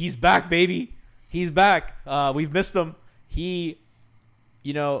 He's back, baby. He's back. We've missed him. He,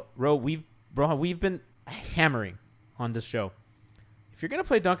 you know, Rohan, we've been hammering on this show. If you're going to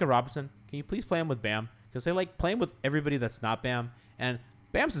play Duncan Robinson, can you please play him with Bam? Because they like playing with everybody that's not Bam. And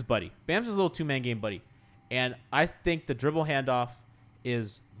Bam's his buddy. Bam's his little 2-man game buddy. And I think the dribble handoff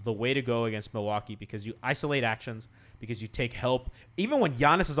is the way to go against Milwaukee because you isolate actions, because you take help. Even when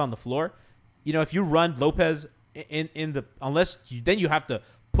Giannis is on the floor, you know, if you run Lopez then you have to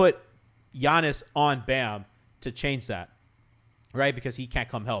put Giannis on Bam to change that, right? Because he can't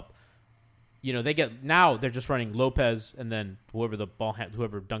come help. they're just running Lopez and then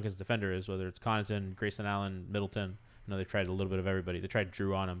whoever Duncan's defender is, whether it's Connaughton, Grayson Allen, Middleton. They tried a little bit of everybody. They tried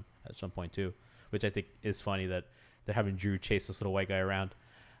Drew on him at some point too, which I think is funny that they're having Drew chase this little white guy around.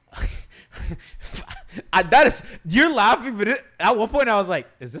 You're laughing, but at one point I was like,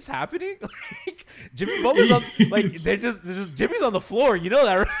 "Is this happening?" Like, Jimmy Butler's on, like they're just Jimmy's on the floor. You know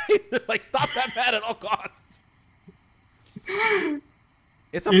that, right? They're like, "Stop that man at all costs."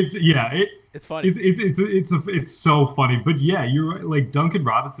 It's funny. It's so funny, but yeah, you're right. Like Duncan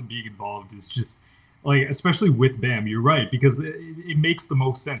Robinson being involved is just like, especially with Bam, you're right, because it makes the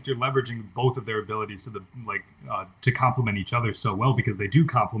most sense. You're leveraging both of their abilities to complement each other so well, because they do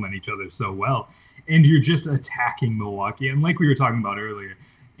complement each other so well, and you're just attacking Milwaukee. And like we were talking about earlier,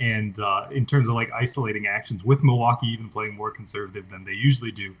 and in terms of like isolating actions, with Milwaukee even playing more conservative than they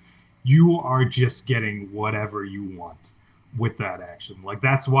usually do, you are just getting whatever you want with that action. Like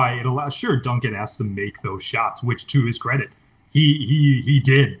that's why it allows. Sure, Duncan has to make those shots, which to his credit, he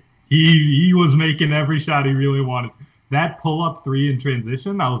did. He was making every shot he really wanted. That pull-up three in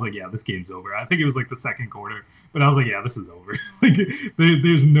transition, I was like, yeah, this game's over. I think it was like the second quarter, but I was like, yeah, this is over. Like,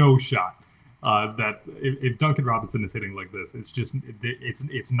 there's no shot that if Duncan Robinson is hitting like this,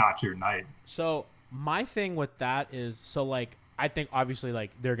 it's not your night. So my thing with that is, so like I think obviously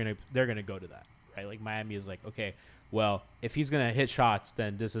like they're gonna go to that, right? Like Miami is like, okay, well, if he's gonna hit shots,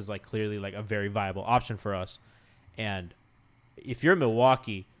 then this is like clearly like a very viable option for us. And if you're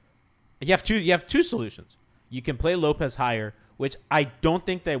Milwaukee, you have two solutions. You can play Lopez higher, which I don't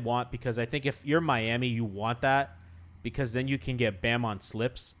think they want, because I think if you're Miami, you want that, because then you can get Bam on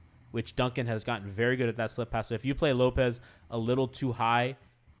slips, which Duncan has gotten very good at that slip pass. So if you play Lopez a little too high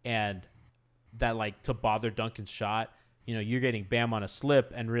and that like to bother Duncan's shot, you're getting Bam on a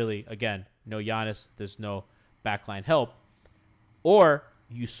slip, and really, again, no Giannis, there's no backline help. Or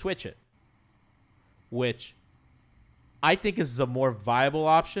you switch it, which I think is a more viable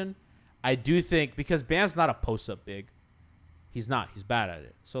option. I do think, because Bam's not a post-up big. He's not. He's bad at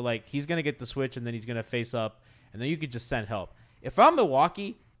it. So, like, he's going to get the switch, and then he's going to face up, and then you could just send help. If I'm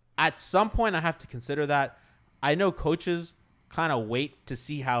Milwaukee, at some point I have to consider that. I know coaches kind of wait to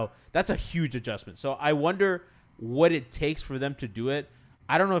see how – that's a huge adjustment. So, I wonder what it takes for them to do it.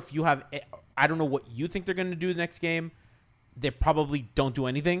 I don't know if you have – I don't know what you think they're going to do the next game. They probably don't do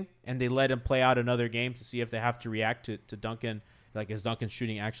anything, and they let him play out another game to see if they have to react to Duncan. Like, is Duncan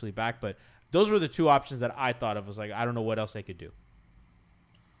shooting actually back? But those were the two options that I thought of. Was like, I don't know what else they could do.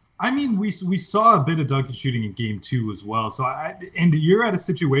 I mean, we saw a bit of Duncan shooting in game 2 as well. So and you're at a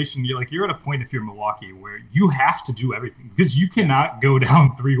situation, you're at a point, if you're Milwaukee, where you have to do everything, because you cannot go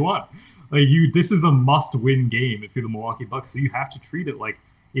down 3-1. Like, this is a must-win game if you're the Milwaukee Bucks. So you have to treat it like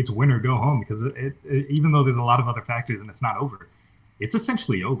it's win or go home, because it even though there's a lot of other factors and it's not over, it's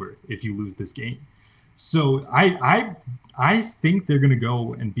essentially over if you lose this game. So I think they're going to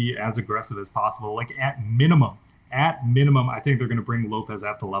go and be as aggressive as possible. Like at minimum, I think they're going to bring Lopez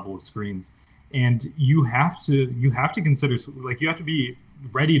at the level of screens, and you have to consider, like, you have to be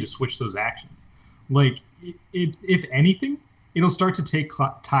ready to switch those actions. Like if anything, it'll start to take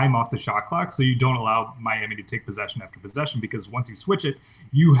time off the shot clock, so you don't allow Miami to take possession after possession, because once you switch it,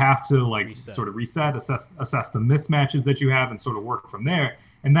 you have to sort of reset, assess the mismatches that you have, and sort of work from there,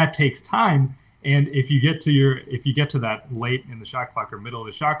 and that takes time. And if you get to that late in the shot clock or middle of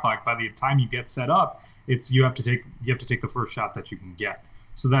the shot clock, by the time you get set up, you have to take the first shot that you can get.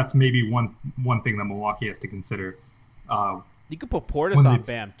 So that's maybe one thing that Milwaukee has to consider. You could put Portis on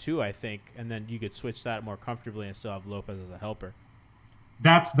Bam too, I think, and then you could switch that more comfortably and still have Lopez as a helper.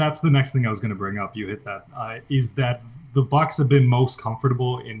 That's the next thing I was going to bring up. You hit that. Is that the Bucks have been most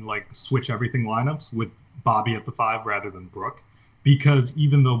comfortable in like switch everything lineups with Bobby at the 5 rather than Brook. Because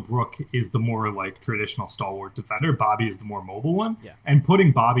even though Brook is the more like traditional stalwart defender, Bobby is the more mobile one. Yeah. And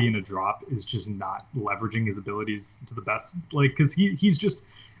putting Bobby in a drop is just not leveraging his abilities to the best. Like, because he's just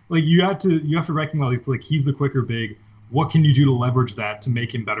like, you have to recognize, like, he's the quicker big. What can you do to leverage that to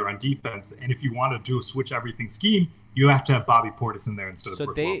make him better on defense? And if you want to do a switch everything scheme, you have to have Bobby Portis in there instead of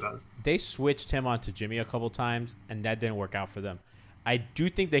Brook Lopez. They switched him onto Jimmy a couple times, and that didn't work out for them. I do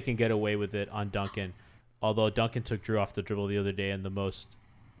think they can get away with it on Duncan. Although Duncan took Drew off the dribble the other day in the most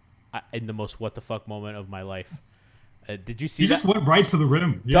what the fuck moment of my life. Did you see that? He just went right to the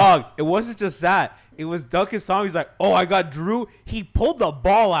rim. Yeah. Dog, it wasn't just that. It was Duncan's song. He's like, oh, I got Drew. He pulled the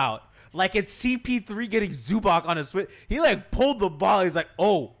ball out. Like it's CP3 getting Zubac on a switch. He like pulled the ball. He's like,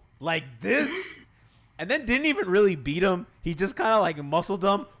 oh, like this? And then didn't even really beat him. He just kind of like muscled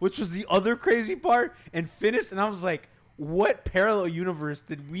him, which was the other crazy part, and finished. And I was like, what parallel universe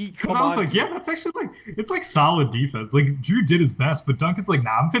did we come I was on like, to? yeah, that's actually like, it's like solid defense. Like Drew did his best, but Duncan's like,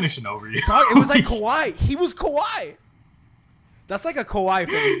 nah, I'm finishing over you. It was like Kawhi. He was Kawhi. That's like a Kawhi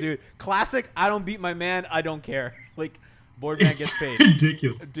finish, dude. Classic. I don't beat my man. I don't care. Like Boardman gets paid.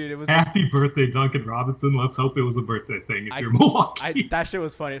 Ridiculous, dude. It was happy birthday, Duncan Robinson. Let's hope it was a birthday thing. If you're Milwaukee, that shit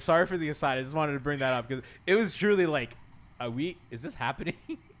was funny. Sorry for the aside. I just wanted to bring that up because it was truly like, is this happening?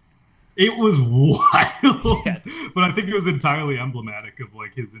 It was wild, Yes. But I think it was entirely emblematic of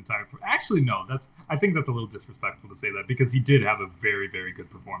like his entire. Actually, no, I think that's a little disrespectful to say that because he did have a very, very good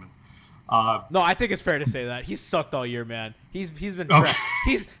performance. No, I think it's fair to say that he's sucked all year, man. He's been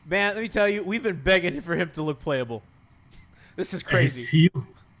man. Let me tell you, we've been begging for him to look playable. This is crazy.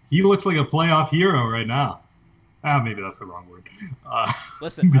 He looks like a playoff hero right now. Maybe that's the wrong word.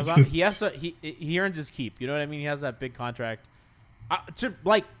 Listen, he earns his keep. You know what I mean? He has that big contract.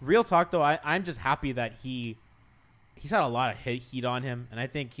 Real talk though, I'm just happy that he's had a lot of heat on him, and I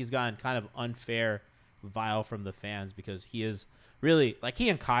think he's gotten kind of unfair vile from the fans because he is really like he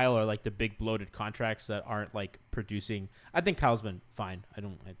and Kyle are like the big bloated contracts that aren't like producing. I think Kyle's been fine.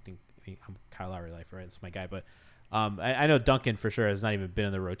 I'm Kyle Lowry life, right? That's my guy, but I know Duncan for sure has not even been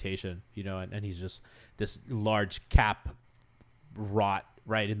in the rotation, you know, and he's just this large cap rot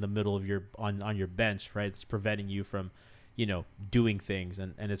right in the middle of your on your bench, right? It's preventing you from, you know, doing things,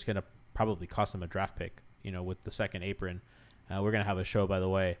 and it's going to probably cost them a draft pick, you know, with the second apron. We're going to have a show, by the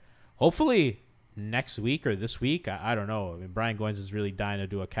way, hopefully next week or this week. I don't know. I mean, Brian Goins is really dying to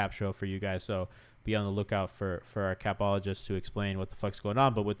do a cap show for you guys, so be on the lookout for our capologist to explain what the fuck's going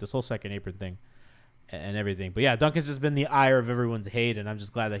on, but with this whole second apron thing and everything. But yeah, Duncan's just been the ire of everyone's hate, and I'm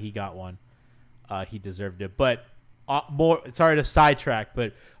just glad that he got one. He deserved it. But more, sorry to sidetrack,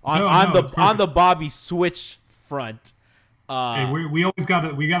 but on the Bobby Switch front, hey, we always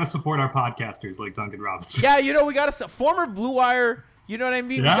gotta support our podcasters like Duncan Robinson. Yeah, you know, we gotta former Blue Wire. You know what I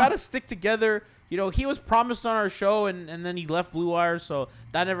mean? Yeah. We gotta stick together. You know, he was promised on our show, and then he left Blue Wire, so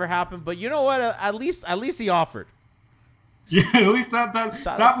that never happened. But you know what? At least he offered. Yeah, at least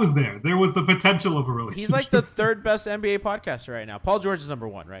that was there. There was the potential of a relationship. He's like the third best NBA podcaster right now. Paul George is number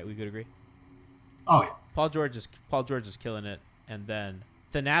one, right? We could agree. Oh yeah. Paul George is killing it, and then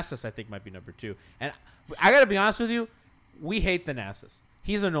Thanasis I think might be number two. And I gotta be honest with you, we hate Thanasis.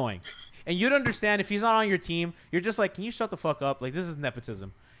 He's annoying, and you'd understand if he's not on your team. You're just like, can you shut the fuck up? Like, this is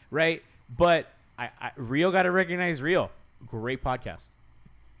nepotism, right? But Rio got to recognize Rio. Great podcast.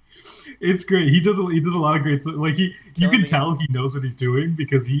 It's great. He does a lot of great stuff. Like you can tell he knows what he's doing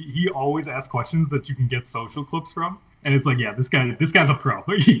because he always asks questions that you can get social clips from. And it's like, yeah, this guy's a pro.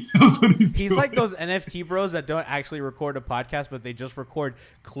 He knows what he's doing. He's like those NFT bros that don't actually record a podcast, but they just record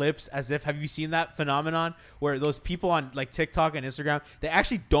clips as if. Have you seen that phenomenon where those people on like TikTok and Instagram, they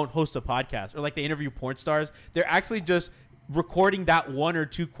actually don't host a podcast, or like they interview porn stars? They're actually just recording that one or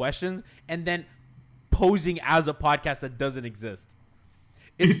two questions and then posing as a podcast that doesn't exist.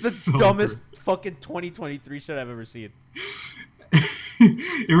 It's the so dumbest fucking 2023 shit I've ever seen.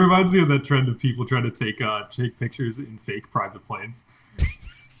 It reminds me of that trend of people trying to take pictures in fake private planes.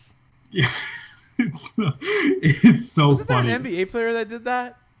 Yes. Yeah, it's so Wasn't funny. There an NBA player that did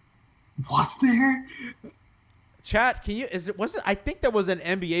that? Was there? Chat, I think there was an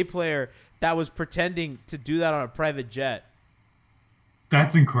NBA player that was pretending to do that on a private jet.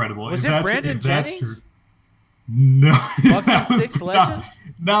 That's incredible. Was it Brandon Jennings? That's true. No, Bucks and Six legend.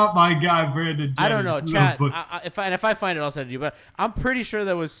 Not my guy, Brandon Jennings. I don't know, chat. If I find it, I'll send it to you. But I'm pretty sure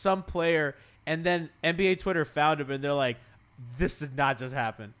there was some player, and then NBA Twitter found him, and they're like, "This did not just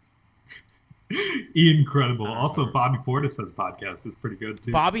happen." Incredible. Also, Bobby Portis has a podcast. It's pretty good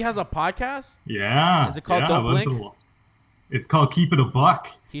too. Bobby has a podcast? Yeah. Is it called Don't Blink? It's called Keep It a Buck.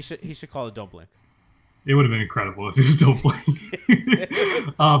 He should call it Don't Blink. It would have been incredible if it was Don't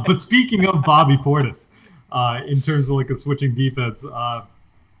Blink. But speaking of Bobby Portis, in terms of like a switching defense,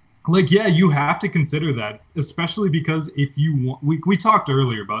 you have to consider that, especially because if you want, we talked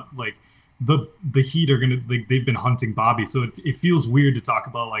earlier about like the Heat are gonna, like, they've been hunting Bobby, so it feels weird to talk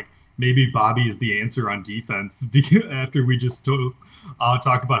about like maybe Bobby is the answer on defense after we just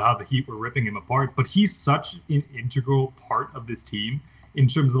talk about how the Heat were ripping him apart. But he's such an integral part of this team in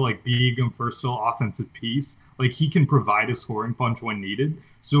terms of like being a versatile offensive piece. Like, he can provide a scoring punch when needed.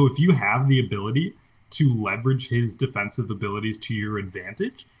 So if you have the ability to leverage his defensive abilities to your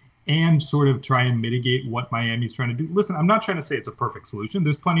advantage and sort of try and mitigate what Miami's trying to do. Listen, I'm not trying to say it's a perfect solution.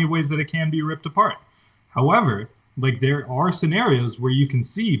 There's plenty of ways that it can be ripped apart. However, like, there are scenarios where you can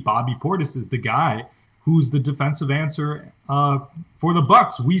see Bobby Portis is the guy who's the defensive answer for the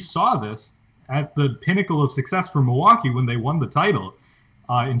Bucks. We saw this at the pinnacle of success for Milwaukee when they won the title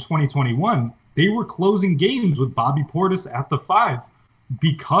in 2021. they were closing games with Bobby Portis at the 5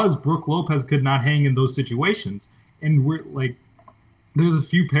 because Brook Lopez could not hang in those situations. And we're like, there's a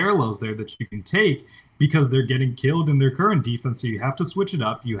few parallels there that you can take because they're getting killed in their current defense. So you have to switch it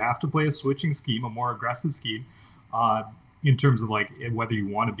up. You have to play a switching scheme, a more aggressive scheme, in terms of like whether you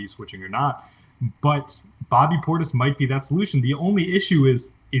want to be switching or not. But Bobby Portis might be that solution. The only issue is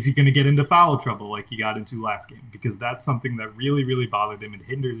he going to get into foul trouble like he got into last game? Because that's something that really, really bothered him and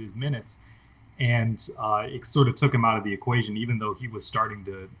hindered his minutes. And it sort of took him out of the equation, even though he was starting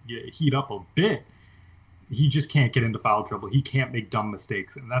to heat up a bit. He just can't get into foul trouble. He can't make dumb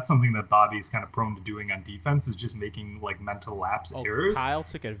mistakes. And that's something that Bobby is kind of prone to doing on defense, is just making like mental lapse errors. Kyle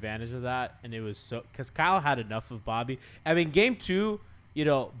took advantage of that. And it was so, because Kyle had enough of Bobby. I mean, game 2,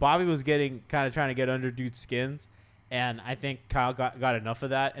 Bobby was getting kind of trying to get under dude's skins. And I think Kyle got enough of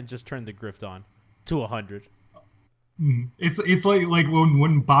that and just turned the grift on to 100. It's like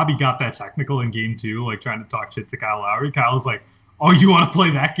when Bobby got that technical in game 2, like trying to talk shit to Kyle Lowry. Kyle was like, "Oh, you want to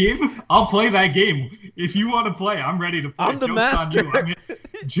play that game? I'll play that game. If you want to play, I'm ready to play. I'm the master.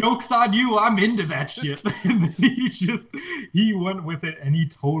 Joke's on you. I'm into that shit." And then he went with it, and he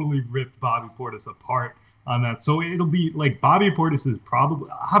totally ripped Bobby Portis apart on that. So it'll be like Bobby Portis is probably,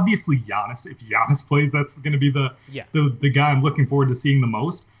 obviously Giannis. If Giannis plays, that's going to be the guy I'm looking forward to seeing the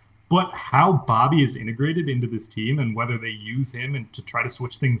most. But how Bobby is integrated into this team and whether they use him and to try to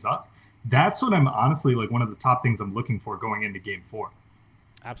switch things up, that's what I'm honestly like one of the top things I'm looking for going into game 4.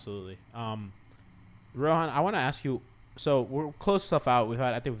 Absolutely. Rohan, I want to ask you, so we'll close stuff out.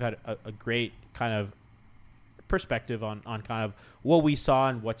 I think we've had a great kind of perspective on kind of what we saw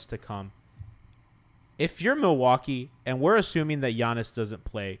and what's to come. If you're Milwaukee, and we're assuming that Giannis doesn't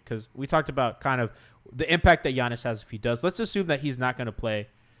play, because we talked about kind of the impact that Giannis has if he does. Let's assume that he's not going to play,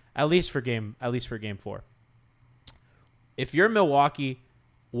 at least for game 4. If you're Milwaukee,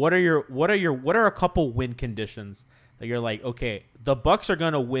 what are a couple win conditions that you're like, okay, the Bucks are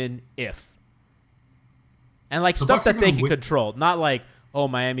going to win if, and like stuff that they can control, not like, oh,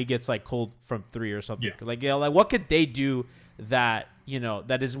 Miami gets like cold from 3 or something. Yeah. Like, like what could they do that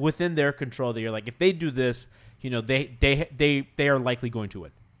that is within their control, that you're like, if they do this, they are likely going to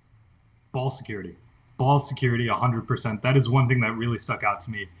win? Ball security, 100%. That is one thing that really stuck out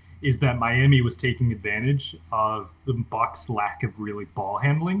to me, is that Miami was taking advantage of the Bucks' lack of really ball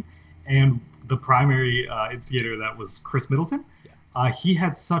handling. And the primary instigator of that was Chris Middleton. Yeah. He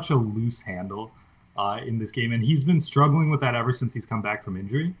had such a loose handle in this game, and he's been struggling with that ever since he's come back from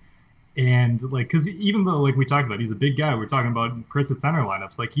injury. And like, because even though like we talked about, he's a big guy, we're talking about Chris at center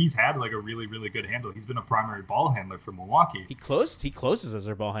lineups, like he's had like a really, really good handle. He's been a primary ball handler for Milwaukee. He closes as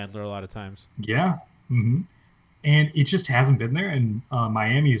their ball handler a lot of times. Yeah. Mm-hmm. And it just hasn't been there. And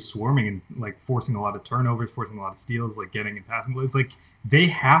Miami is swarming and like forcing a lot of turnovers, forcing a lot of steals, like getting and passing. It's like they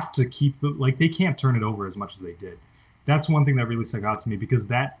have to keep they can't turn it over as much as they did. That's one thing that really stuck out to me, because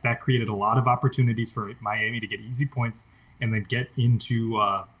that created a lot of opportunities for Miami to get easy points and then get into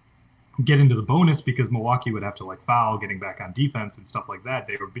the bonus, because Milwaukee would have to like foul getting back on defense and stuff like that.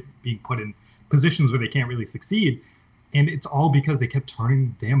 They were being put in positions where they can't really succeed. And it's all because they kept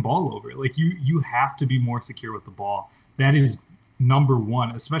turning the damn ball over. Like you have to be more secure with the ball. That is number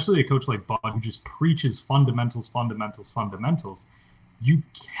one, especially a coach like Bud who just preaches fundamentals. You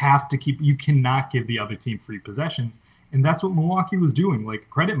have to you cannot give the other team free possessions. And that's what Milwaukee was doing. Like,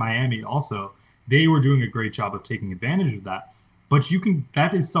 credit Miami also. They were doing a great job of taking advantage of that. But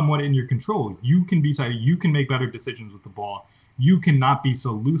that is somewhat in your control. You can be tighter. You can make better decisions with the ball. You cannot be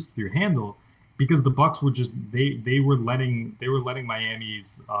so loose with your handle, because the Bucks were just they were letting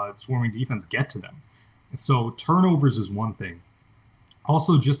Miami's swarming defense get to them. So turnovers is one thing.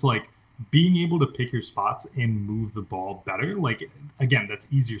 Also, just like being able to pick your spots and move the ball better. Like, again, that's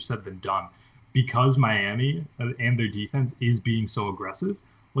easier said than done, because Miami and their defense is being so aggressive.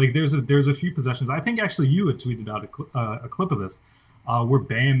 Like there's a few possessions. I think actually you had tweeted out a clip of this where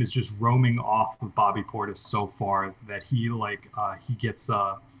Bam is just roaming off of Bobby Portis so far that he gets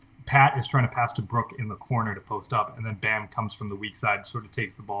Pat is trying to pass to Brook in the corner to post up, and then Bam comes from the weak side, sort of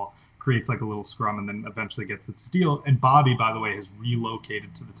takes the ball, creates like a little scrum, and then eventually gets the steal. And Bobby, by the way, has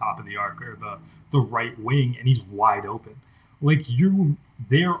relocated to the top of the arc, or the right wing, and he's wide open. Like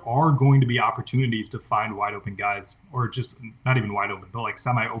there are going to be opportunities to find wide open guys, or just not even wide open, but like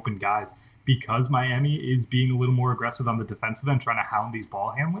semi-open guys, because Miami is being a little more aggressive on the defensive end, trying to hound these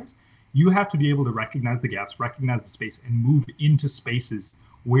ball handlers. You have to be able to recognize the gaps, recognize the space, and move into spaces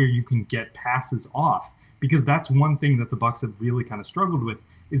where you can get passes off, because that's one thing that the Bucks have really kind of struggled with,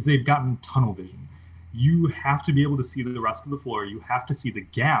 is they've gotten tunnel vision. You have to be able to see the rest of the floor. You have to see the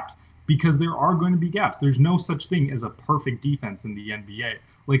gaps, because there are going to be gaps. There's no such thing as a perfect defense in the NBA.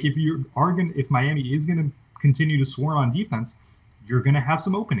 Like if Miami is going to continue to swarm on defense, you're going to have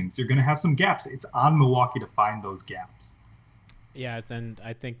some openings. You're going to have some gaps. It's on Milwaukee to find those gaps. Yeah, and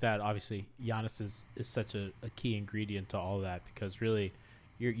I think that obviously Giannis is such a key ingredient to all of that, because really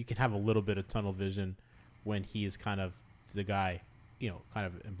you can have a little bit of tunnel vision when he is kind of the guy, kind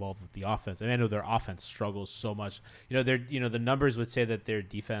of involved with the offense. I know their offense struggles so much. The numbers would say that their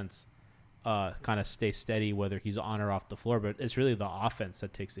defense kind of stays steady whether he's on or off the floor, but it's really the offense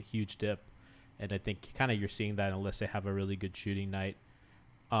that takes a huge dip. And I think kind of you're seeing that unless they have a really good shooting night.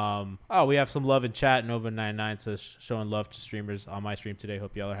 We have some love in chat. Nova99 says, showing love to streamers on my stream today.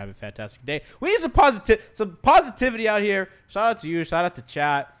 Hope y'all are having a fantastic day. We need some positivity out here. Shout out to you. Shout out to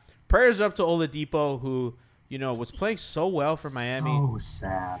chat. Prayers up to Oladipo, who, was playing so well for Miami. So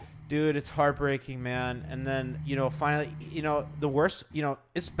sad. Dude, it's heartbreaking, man. And then, finally, the worst,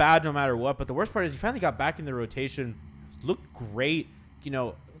 it's bad no matter what, but the worst part is he finally got back in the rotation. Looked great.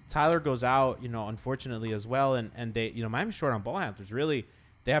 Tyler goes out, unfortunately as well. And they, Miami's short on ball handlers. Really,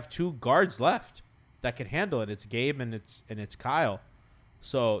 they have two guards left that can handle it. It's Gabe and it's Kyle.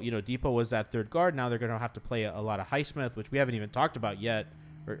 So, Depot was that third guard. Now they're going to have to play a lot of Highsmith, which we haven't even talked about yet,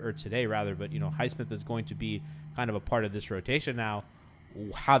 or today rather. But, Highsmith is going to be kind of a part of this rotation now.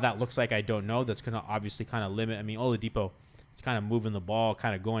 How that looks like, I don't know. That's going to obviously kind of limit. I mean, Oladipo is kind of moving the ball,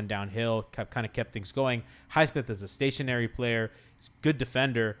 kind of going downhill, kind of kept things going. Highsmith is a stationary player. He's a good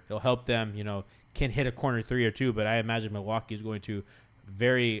defender. He'll help them, can hit a corner three or two, but I imagine Milwaukee is going to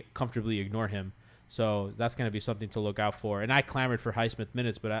very comfortably ignore him. So that's going to be something to look out for. And I clamored for Highsmith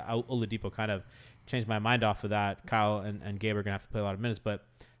minutes, but Oladipo kind of changed my mind off of that. Kyle and Gabe are going to have to play a lot of minutes, but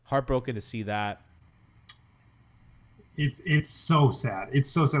heartbroken to see that. It's so sad. It's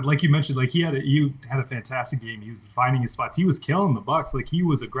so sad. Like you mentioned, like you had a fantastic game. He was finding his spots. He was killing the Bucks. Like he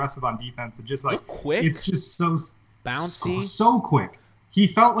was aggressive on defense and just like quick. It's just so bouncy, so quick. He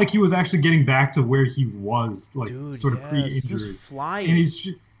felt like he was actually getting back to where he was, like sort of pre-injury. He was flying. And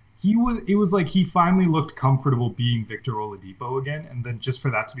it was like he finally looked comfortable being Victor Oladipo again, and then just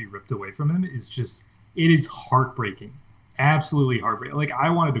for that to be ripped away from him it is heartbreaking. Absolutely heartbreaking. Like I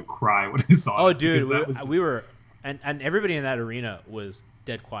wanted to cry when I saw it. Oh, dude, we were, and everybody in that arena was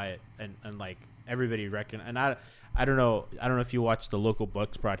dead quiet, and like everybody reckoned. And I don't know if you watched the local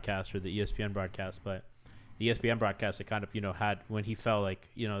Bucks broadcast or the ESPN broadcast, but the ESPN broadcast, it kind of, had when he fell, like,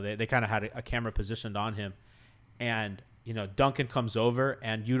 they kind of had a camera positioned on him, and, Duncan comes over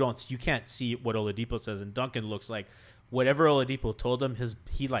and you can't see what Oladipo says. And Duncan looks like whatever Oladipo told him,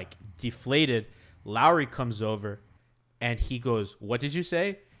 he like deflated. Lowry comes over and he goes, "What did you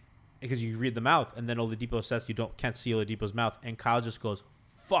say?" Because you read the mouth, and then Oladipo says can't see Oladipo's mouth. And Kyle just goes,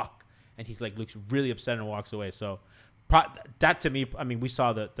 "Fuck." And he's like, looks really upset and walks away. So that to me, I mean, we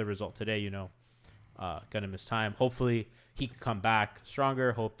saw the result today, gonna miss time. Hopefully he can come back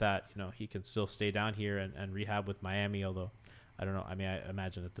stronger. Hope that he can still stay down here and rehab with Miami. Although I don't know. I mean, I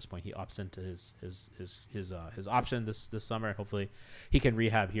imagine at this point he opts into his option this summer, and hopefully he can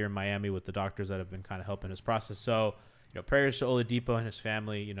rehab here in Miami with the doctors that have been kind of helping his process. So prayers to Oladipo and his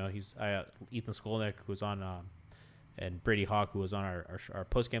family. He's Ethan Skolnick, who's on and Brady Hawk, who was on our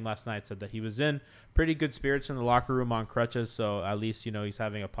post game last night, said that he was in pretty good spirits in the locker room on crutches. So at least he's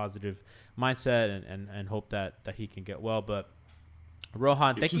having a positive mindset and hope that he can get well. But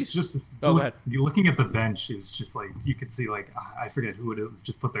Rohan, thank you. Go ahead. You're looking at the bench. It was just like you could see, like, I forget who it was,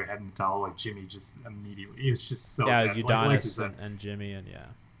 just put their head in the towel. Like Jimmy just immediately. It was just so sad. Udonis and Jimmy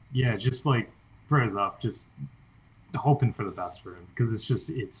yeah, just like prayers up, just hoping for the best for him, because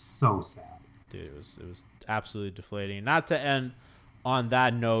it's so sad. Dude, it was absolutely deflating. Not to end on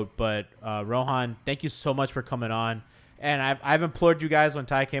that note, but Rohan, thank you so much for coming on. And I've implored you guys when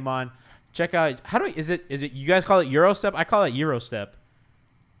Ty came on, check out, is it you guys call it GyroStep? I call it GyroStep.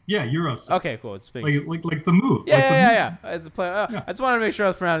 Yeah, GyroStep. Okay, cool. It's big. Like the move. Yeah. It's a play. I just wanted to make sure I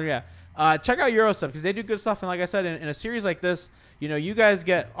was pronouncing it. Yeah. Check out GyroStep because they do good stuff. And like I said, in a series like this, you guys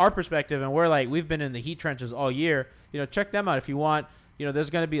get our perspective, and we've been in the heat trenches all year. Check them out if you want.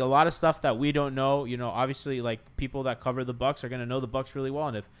 There's going to be a lot of stuff that we don't know. Obviously, like people that cover the Bucks are going to know the Bucks really well,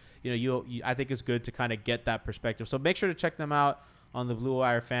 and if I think it's good to kind of get that perspective. So make sure to check them out on the Blue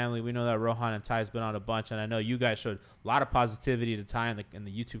Wire family. We know that Rohan and Ty's been on a bunch, and I know you guys showed a lot of positivity to Ty in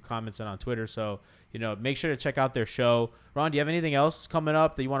the YouTube comments and on Twitter. So make sure to check out their show. Ron, do you have anything else coming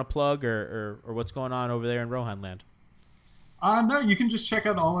up that you want to plug, or what's going on over there in Rohan land? No, you can just check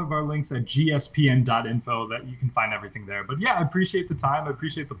out all of our links at gspn.info. That you can find everything there. But yeah, I appreciate the time. I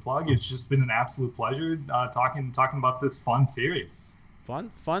appreciate the plug. It's just been an absolute pleasure talking about this fun series.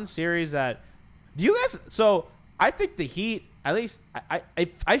 Fun series that you guys. So I think the Heat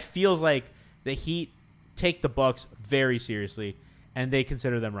I feels like the Heat take the Bucks very seriously, and they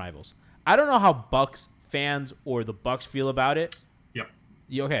consider them rivals. I don't know how Bucks fans or the Bucks feel about it. Yep.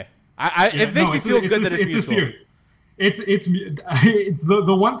 Okay. It makes me feel good that it's mutual. It's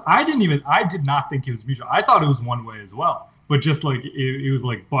the one I did not think it was mutual. I thought it was one way as well, but just like it was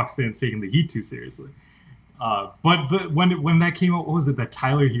like Bucks fans taking the Heat too seriously. But when that came out, what was it that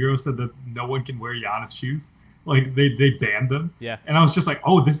Tyler Hero said that no one can wear Giannis shoes? Like they banned them. Yeah. And I was just like,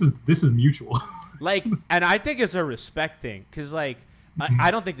 oh, this is mutual. Like, and I think it's a respect thing because like I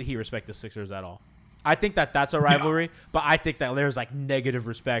don't think the Heat respect the Sixers at all. I think that's a rivalry, but I think that there's like negative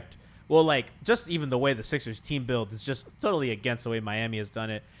respect. Well, like just even the way the Sixers team build is just totally against the way Miami has done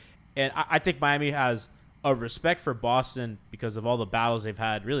it, and I think Miami has a respect for Boston because of all the battles they've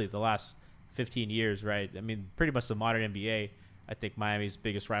had really the last 15 years, right? I mean, pretty much the modern NBA. I think Miami's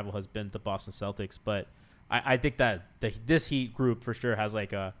biggest rival has been the Boston Celtics, but I think that this Heat group for sure has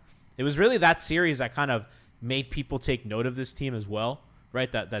like it was really that series that kind of made people take note of this team as well, right?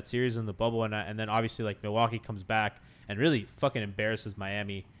 That series in the bubble, and then obviously like Milwaukee comes back and really fucking embarrasses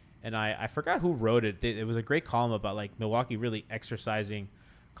Miami. And I forgot who wrote it. It was a great column about like Milwaukee really exercising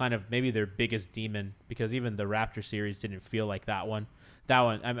kind of maybe their biggest demon, because even the Raptor series didn't feel like that one.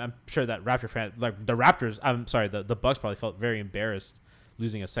 I'm sure that Raptor fan, like the Raptors, I'm sorry, the Bucks probably felt very embarrassed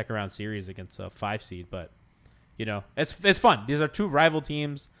losing a second round series against a 5 seed, but you know, it's fun. These are two rival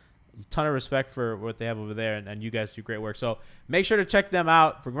teams. A ton of respect for what they have over there, and you guys do great work. So make sure to check them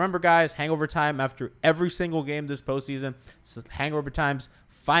out. Remember, guys, Hangover Time after every single game this postseason. It's Hangover Time's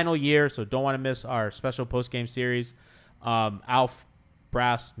final year, so don't want to miss our special post-game series. Alf,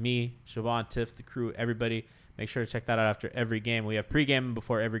 Brass, me, Siobhan, Tiff, the crew, everybody. Make sure to check that out after every game. We have pregame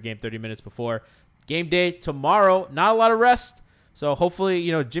before every game, 30 minutes before. Game day tomorrow. Not a lot of rest, so hopefully,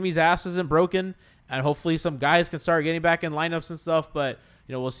 you know, Jimmy's ass isn't broken, and hopefully some guys can start getting back in lineups and stuff, but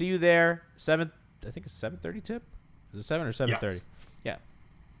you know, we'll see you there. I think it's 7:30 tip. Is it 7 or 7:30? Yes. Yeah.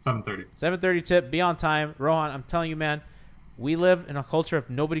 7:30. 7:30 tip. Be on time. Rohan, I'm telling you, man, we live in a culture of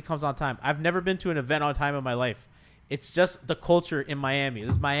nobody comes on time. I've never been to an event on time in my life. It's just the culture in Miami.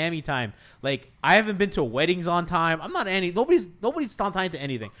 This is Miami time. Like, I haven't been to weddings on time. Nobody's on time to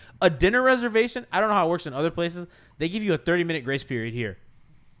anything. A dinner reservation, I don't know how it works in other places. They give you a 30-minute grace period here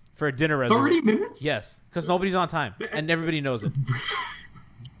for a dinner reservation. 30 minutes? Yes, because nobody's on time, and everybody knows it.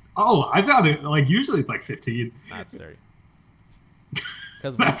 Oh, I thought it like usually it's like 15. That's 30.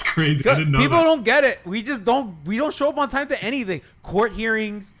 That's crazy. I didn't know people that. don't get it. We don't show up on time to anything. Court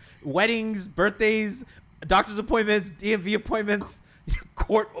hearings, weddings, birthdays, doctor's appointments, DMV appointments,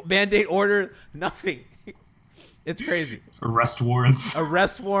 court mandate order, nothing. It's crazy. Arrest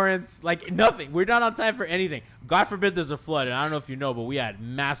warrants, like nothing. We're not on time for anything. God forbid there's a flood, and I don't know if you know, but we had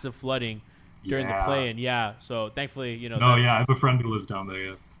massive flooding during the play, and so thankfully, you know. I have a friend who lives down there.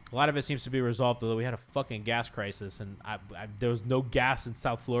 Yeah. A lot of it seems to be resolved, although we had a fucking gas crisis, and there was no gas in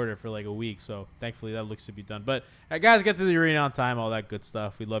South Florida for like a week. So thankfully, that looks to be done. But guys, get to the arena on time, all that good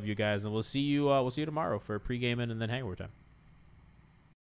stuff. We love you guys, and we'll see you tomorrow for pregame and then hangover time.